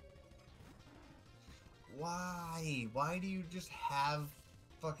 Why? Why do you just have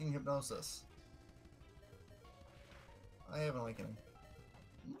fucking Hypnosis? I have an Awakening.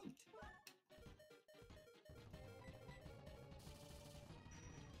 Neat.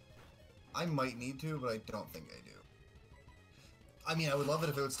 I might need to, but I don't think I do. I mean, I would love it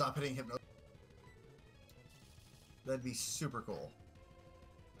if it would stop hitting Hypnosis. That'd be super cool.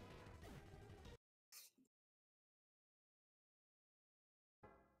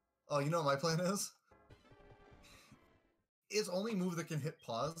 Oh, you know what my plan is? Its only move that can hit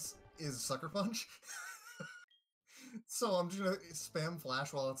Pause is Sucker Punch. So I'm just gonna spam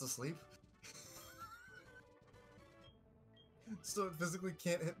Flash while it's asleep. So it physically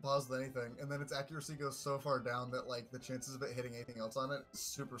can't hit Pause with anything, and then its accuracy goes so far down that like the chances of it hitting anything else on it is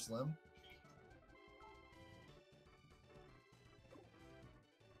super slim.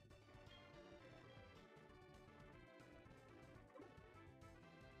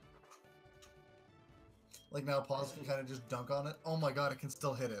 Like now Pause can kind of just dunk on it. Oh my god, it can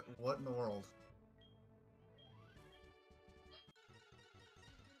still hit it. What in the world?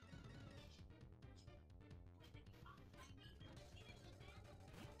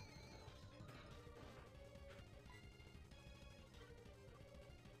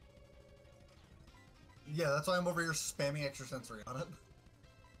 Yeah, that's why I'm over here spamming extrasensory on it.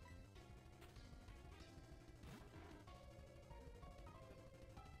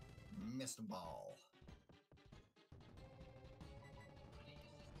 Missed ball.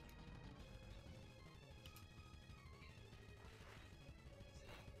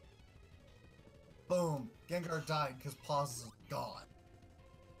 Boom! Gengar died because Pause is gone.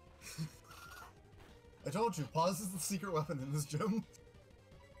 I told you, Pause is the secret weapon in this gym.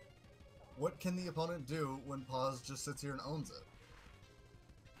 What can the opponent do when Pause just sits here and owns it?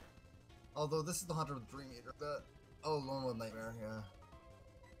 Although this is the Hunter with Dream Eater. Oh, Lone with Nightmare, yeah.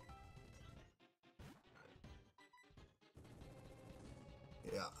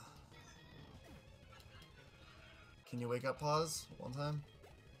 Yeah. Can you wake up Pause one time?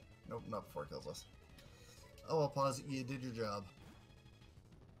 Nope, not before it kills us. Oh well, Pause, you did your job.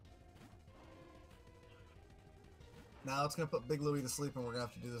 Now it's gonna put Big Louie to sleep and we're gonna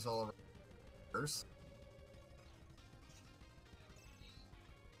have to do this all over first.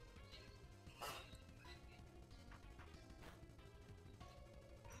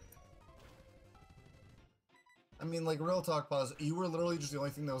 I mean, like, real talk, Pause, you were literally just the only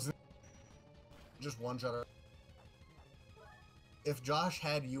thing that was just one shot. If Josh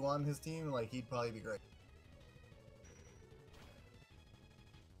had you on his team, like, he'd probably be great.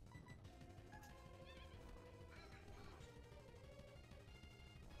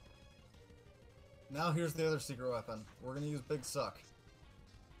 Now here's the other secret weapon. We're gonna use Big Suck.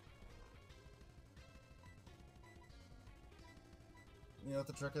 You know what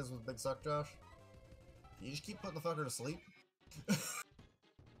the trick is with Big Suck, Josh? You just keep putting the fucker to sleep.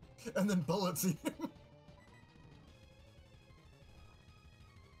 And then bullets him.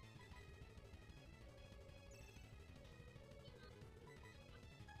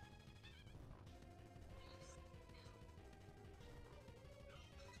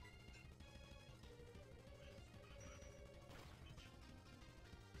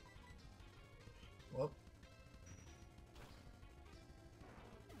 Whoop.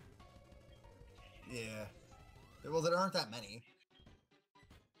 Yeah. Well, there aren't that many.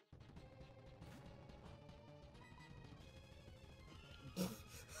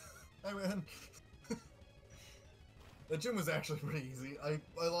 I win. The gym was actually pretty easy. I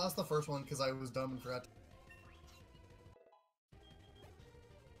lost the first one because I was dumb and forgot.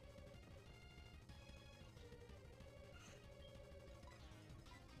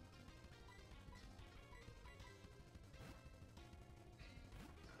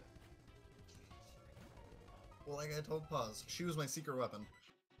 Well, like I told Pause, she was my secret weapon.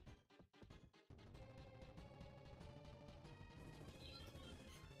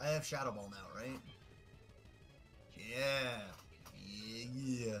 I have Shadow Ball now, right? Yeah.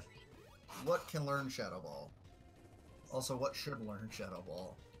 Yeah. What can learn Shadow Ball? Also, what should learn Shadow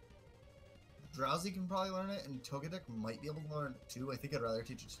Ball? Drowsy can probably learn it, and Togetic might be able to learn it too. I think I'd rather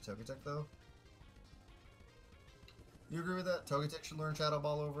teach it to Togetic, though. You agree with that? Togetic should learn Shadow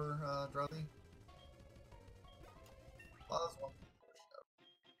Ball over Drowsy? Pause one.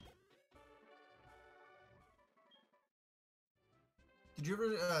 Did you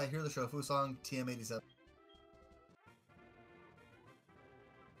ever hear the Shofu song TM87?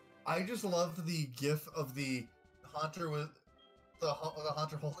 I just loved the gif of the Haunter with the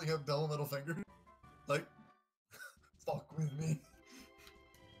Haunter holding up double middle finger. Like, fuck with me.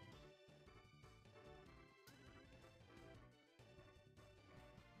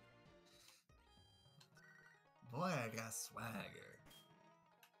 Boy, I got swagger.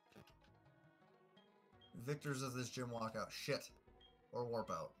 Victors of this gym walk out. Shit. Or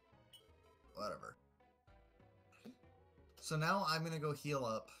warp out. Whatever. So now I'm gonna go heal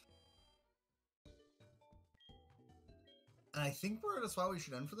up. And I think we're at a spot we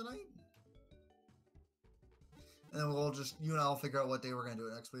should end for the night. And then we'll just, you and I'll figure out what day we're gonna do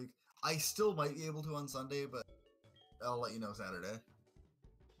it next week. I still might be able to on Sunday, but I'll let you know Saturday.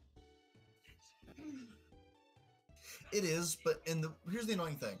 It is, but here's the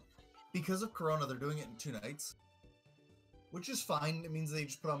annoying thing. Because of Corona, they're doing it in 2 nights. Which is fine, it means they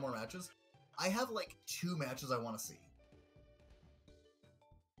just put on more matches. I have like 2 matches I want to see.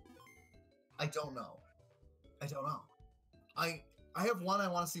 I don't know. I have one I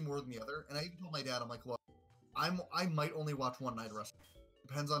want to see more than the other, and I even told my dad, I'm like, look, I might only watch one night of wrestling.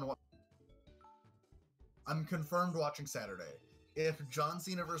 Depends on what. I'm confirmed watching Saturday. If John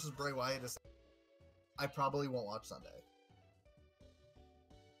Cena versus Bray Wyatt is, I probably won't watch Sunday.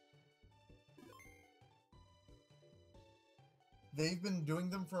 They've been doing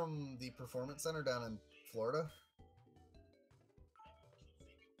them from the Performance Center down in Florida.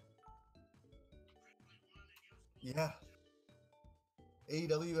 Yeah.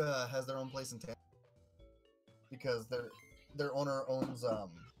 AEW has their own place in town. because their owner owns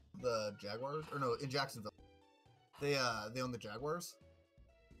the Jaguars, or no, in Jacksonville. They own the Jaguars.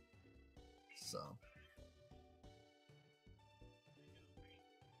 So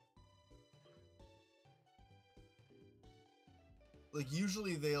like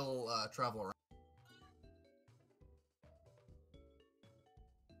usually they'll travel around.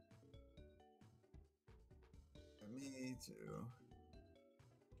 Me too.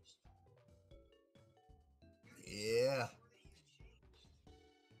 Yeah.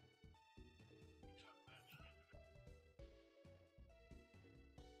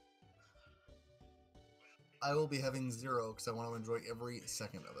 I will be having 0 because I want to enjoy every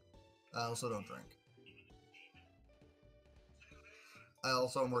second of it. I also don't drink. I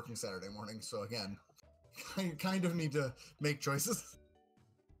also am working Saturday morning, so again, I kind of need to make choices.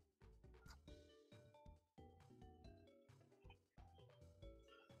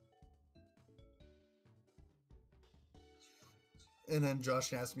 And then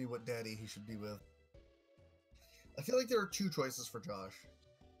Josh asked me what daddy he should be with. I feel like there are 2 choices for Josh.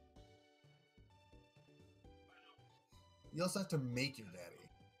 You also have to make your daddy.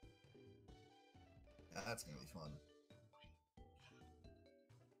 That's gonna be fun.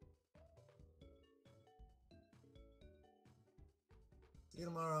 See you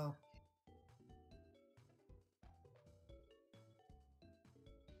tomorrow.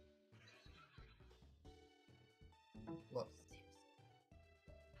 What?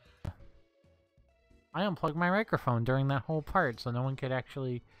 I unplugged my microphone during that whole part, so no one could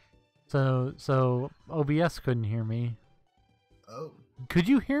actually... So OBS couldn't hear me. Oh. Could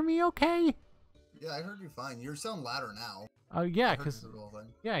you hear me okay? Yeah, I heard you fine. You sound louder now. Oh, yeah, because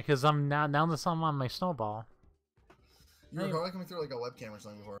I'm now this I'm on my snowball. You were probably coming through like a webcam or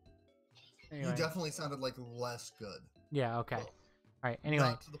something before. Anyway. You definitely sounded like less good. Yeah, okay. Well, alright, anyway.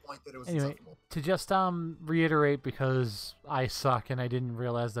 Not to the point that it was acceptable. To just reiterate, because I suck and I didn't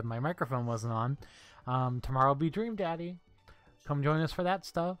realize that my microphone wasn't on, tomorrow will be Dream Daddy. Come join us for that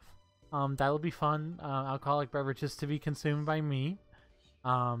stuff. That'll be fun. Alcoholic beverages to be consumed by me.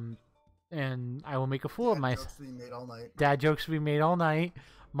 And I will make a fool of myself. Dad jokes to be made all night. Dad jokes to be made all night.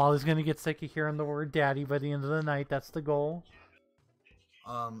 Molly's gonna get sick of hearing the word daddy by the end of the night. That's the goal.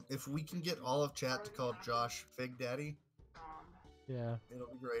 If we can get all of chat to call Josh Fig Daddy, yeah, it'll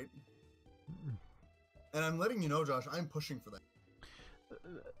be great. And I'm letting you know, Josh, I'm pushing for that.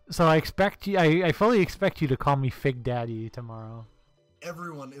 So I expect you. I fully expect you to call me Fig Daddy tomorrow.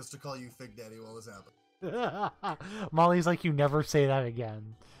 Everyone is to call you Fig Daddy while this happens. Molly's like, you never say that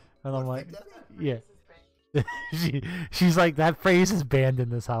again. And I'm like, yeah. She's like, that phrase is banned in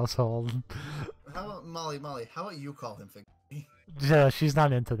this household. How about Molly, how about you call him Fig Daddy? Yeah, she's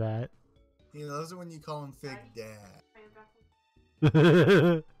not into that. He loves it when you call him Fig Dad. Although,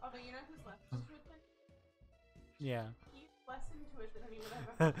 you know who's less into it than yeah. He's less into it than anyone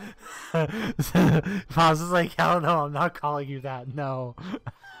I've ever Paz is like, hell no, I'm not calling you that, no.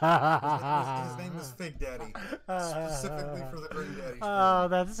 His name is Fig Daddy. Specifically for the Dream Daddy. Oh,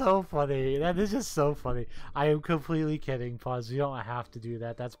 that's so funny. That is just so funny. I am completely kidding, Paz. You don't have to do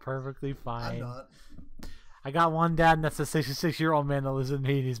that. That's perfectly fine. I'm not. I got one dad, and that's a 66-year-old man that lives with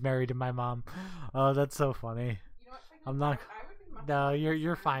me, and he's married to my mom. Oh, that's so funny. You know what, I'm not... I would be much No, more you're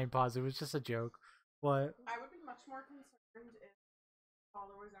concerned. fine, Paz. It was just a joke. What? I would be much more concerned if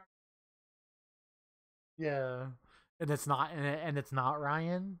followers are... Yeah. And it's not, and it's not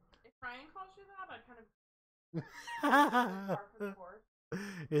Ryan? If Ryan calls you that, I'd kind of... par for the course.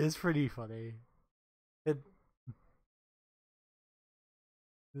 It is pretty funny.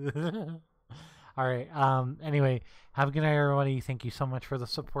 Alright, anyway, have a good night, everybody. Thank you so much for the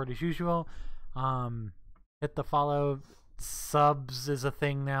support as usual. Hit the follow. Subs is a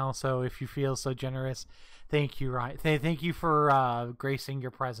thing now, so if you feel so generous, thank you, Ryan. Thank you for gracing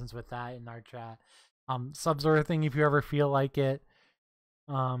your presence with that in our chat. Subs are a thing if you ever feel like it.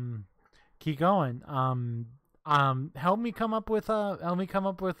 Keep going. Help me come up with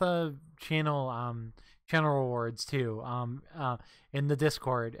a channel rewards too. In the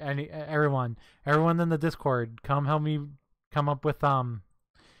Discord. Everyone in the Discord, come help me come up with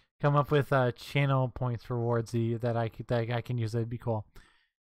channel points rewards that I can use. That'd be cool.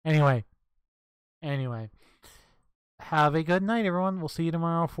 Anyway, have a good night, everyone. We'll see you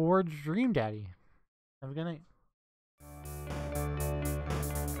tomorrow for Dream Daddy. Have a good night.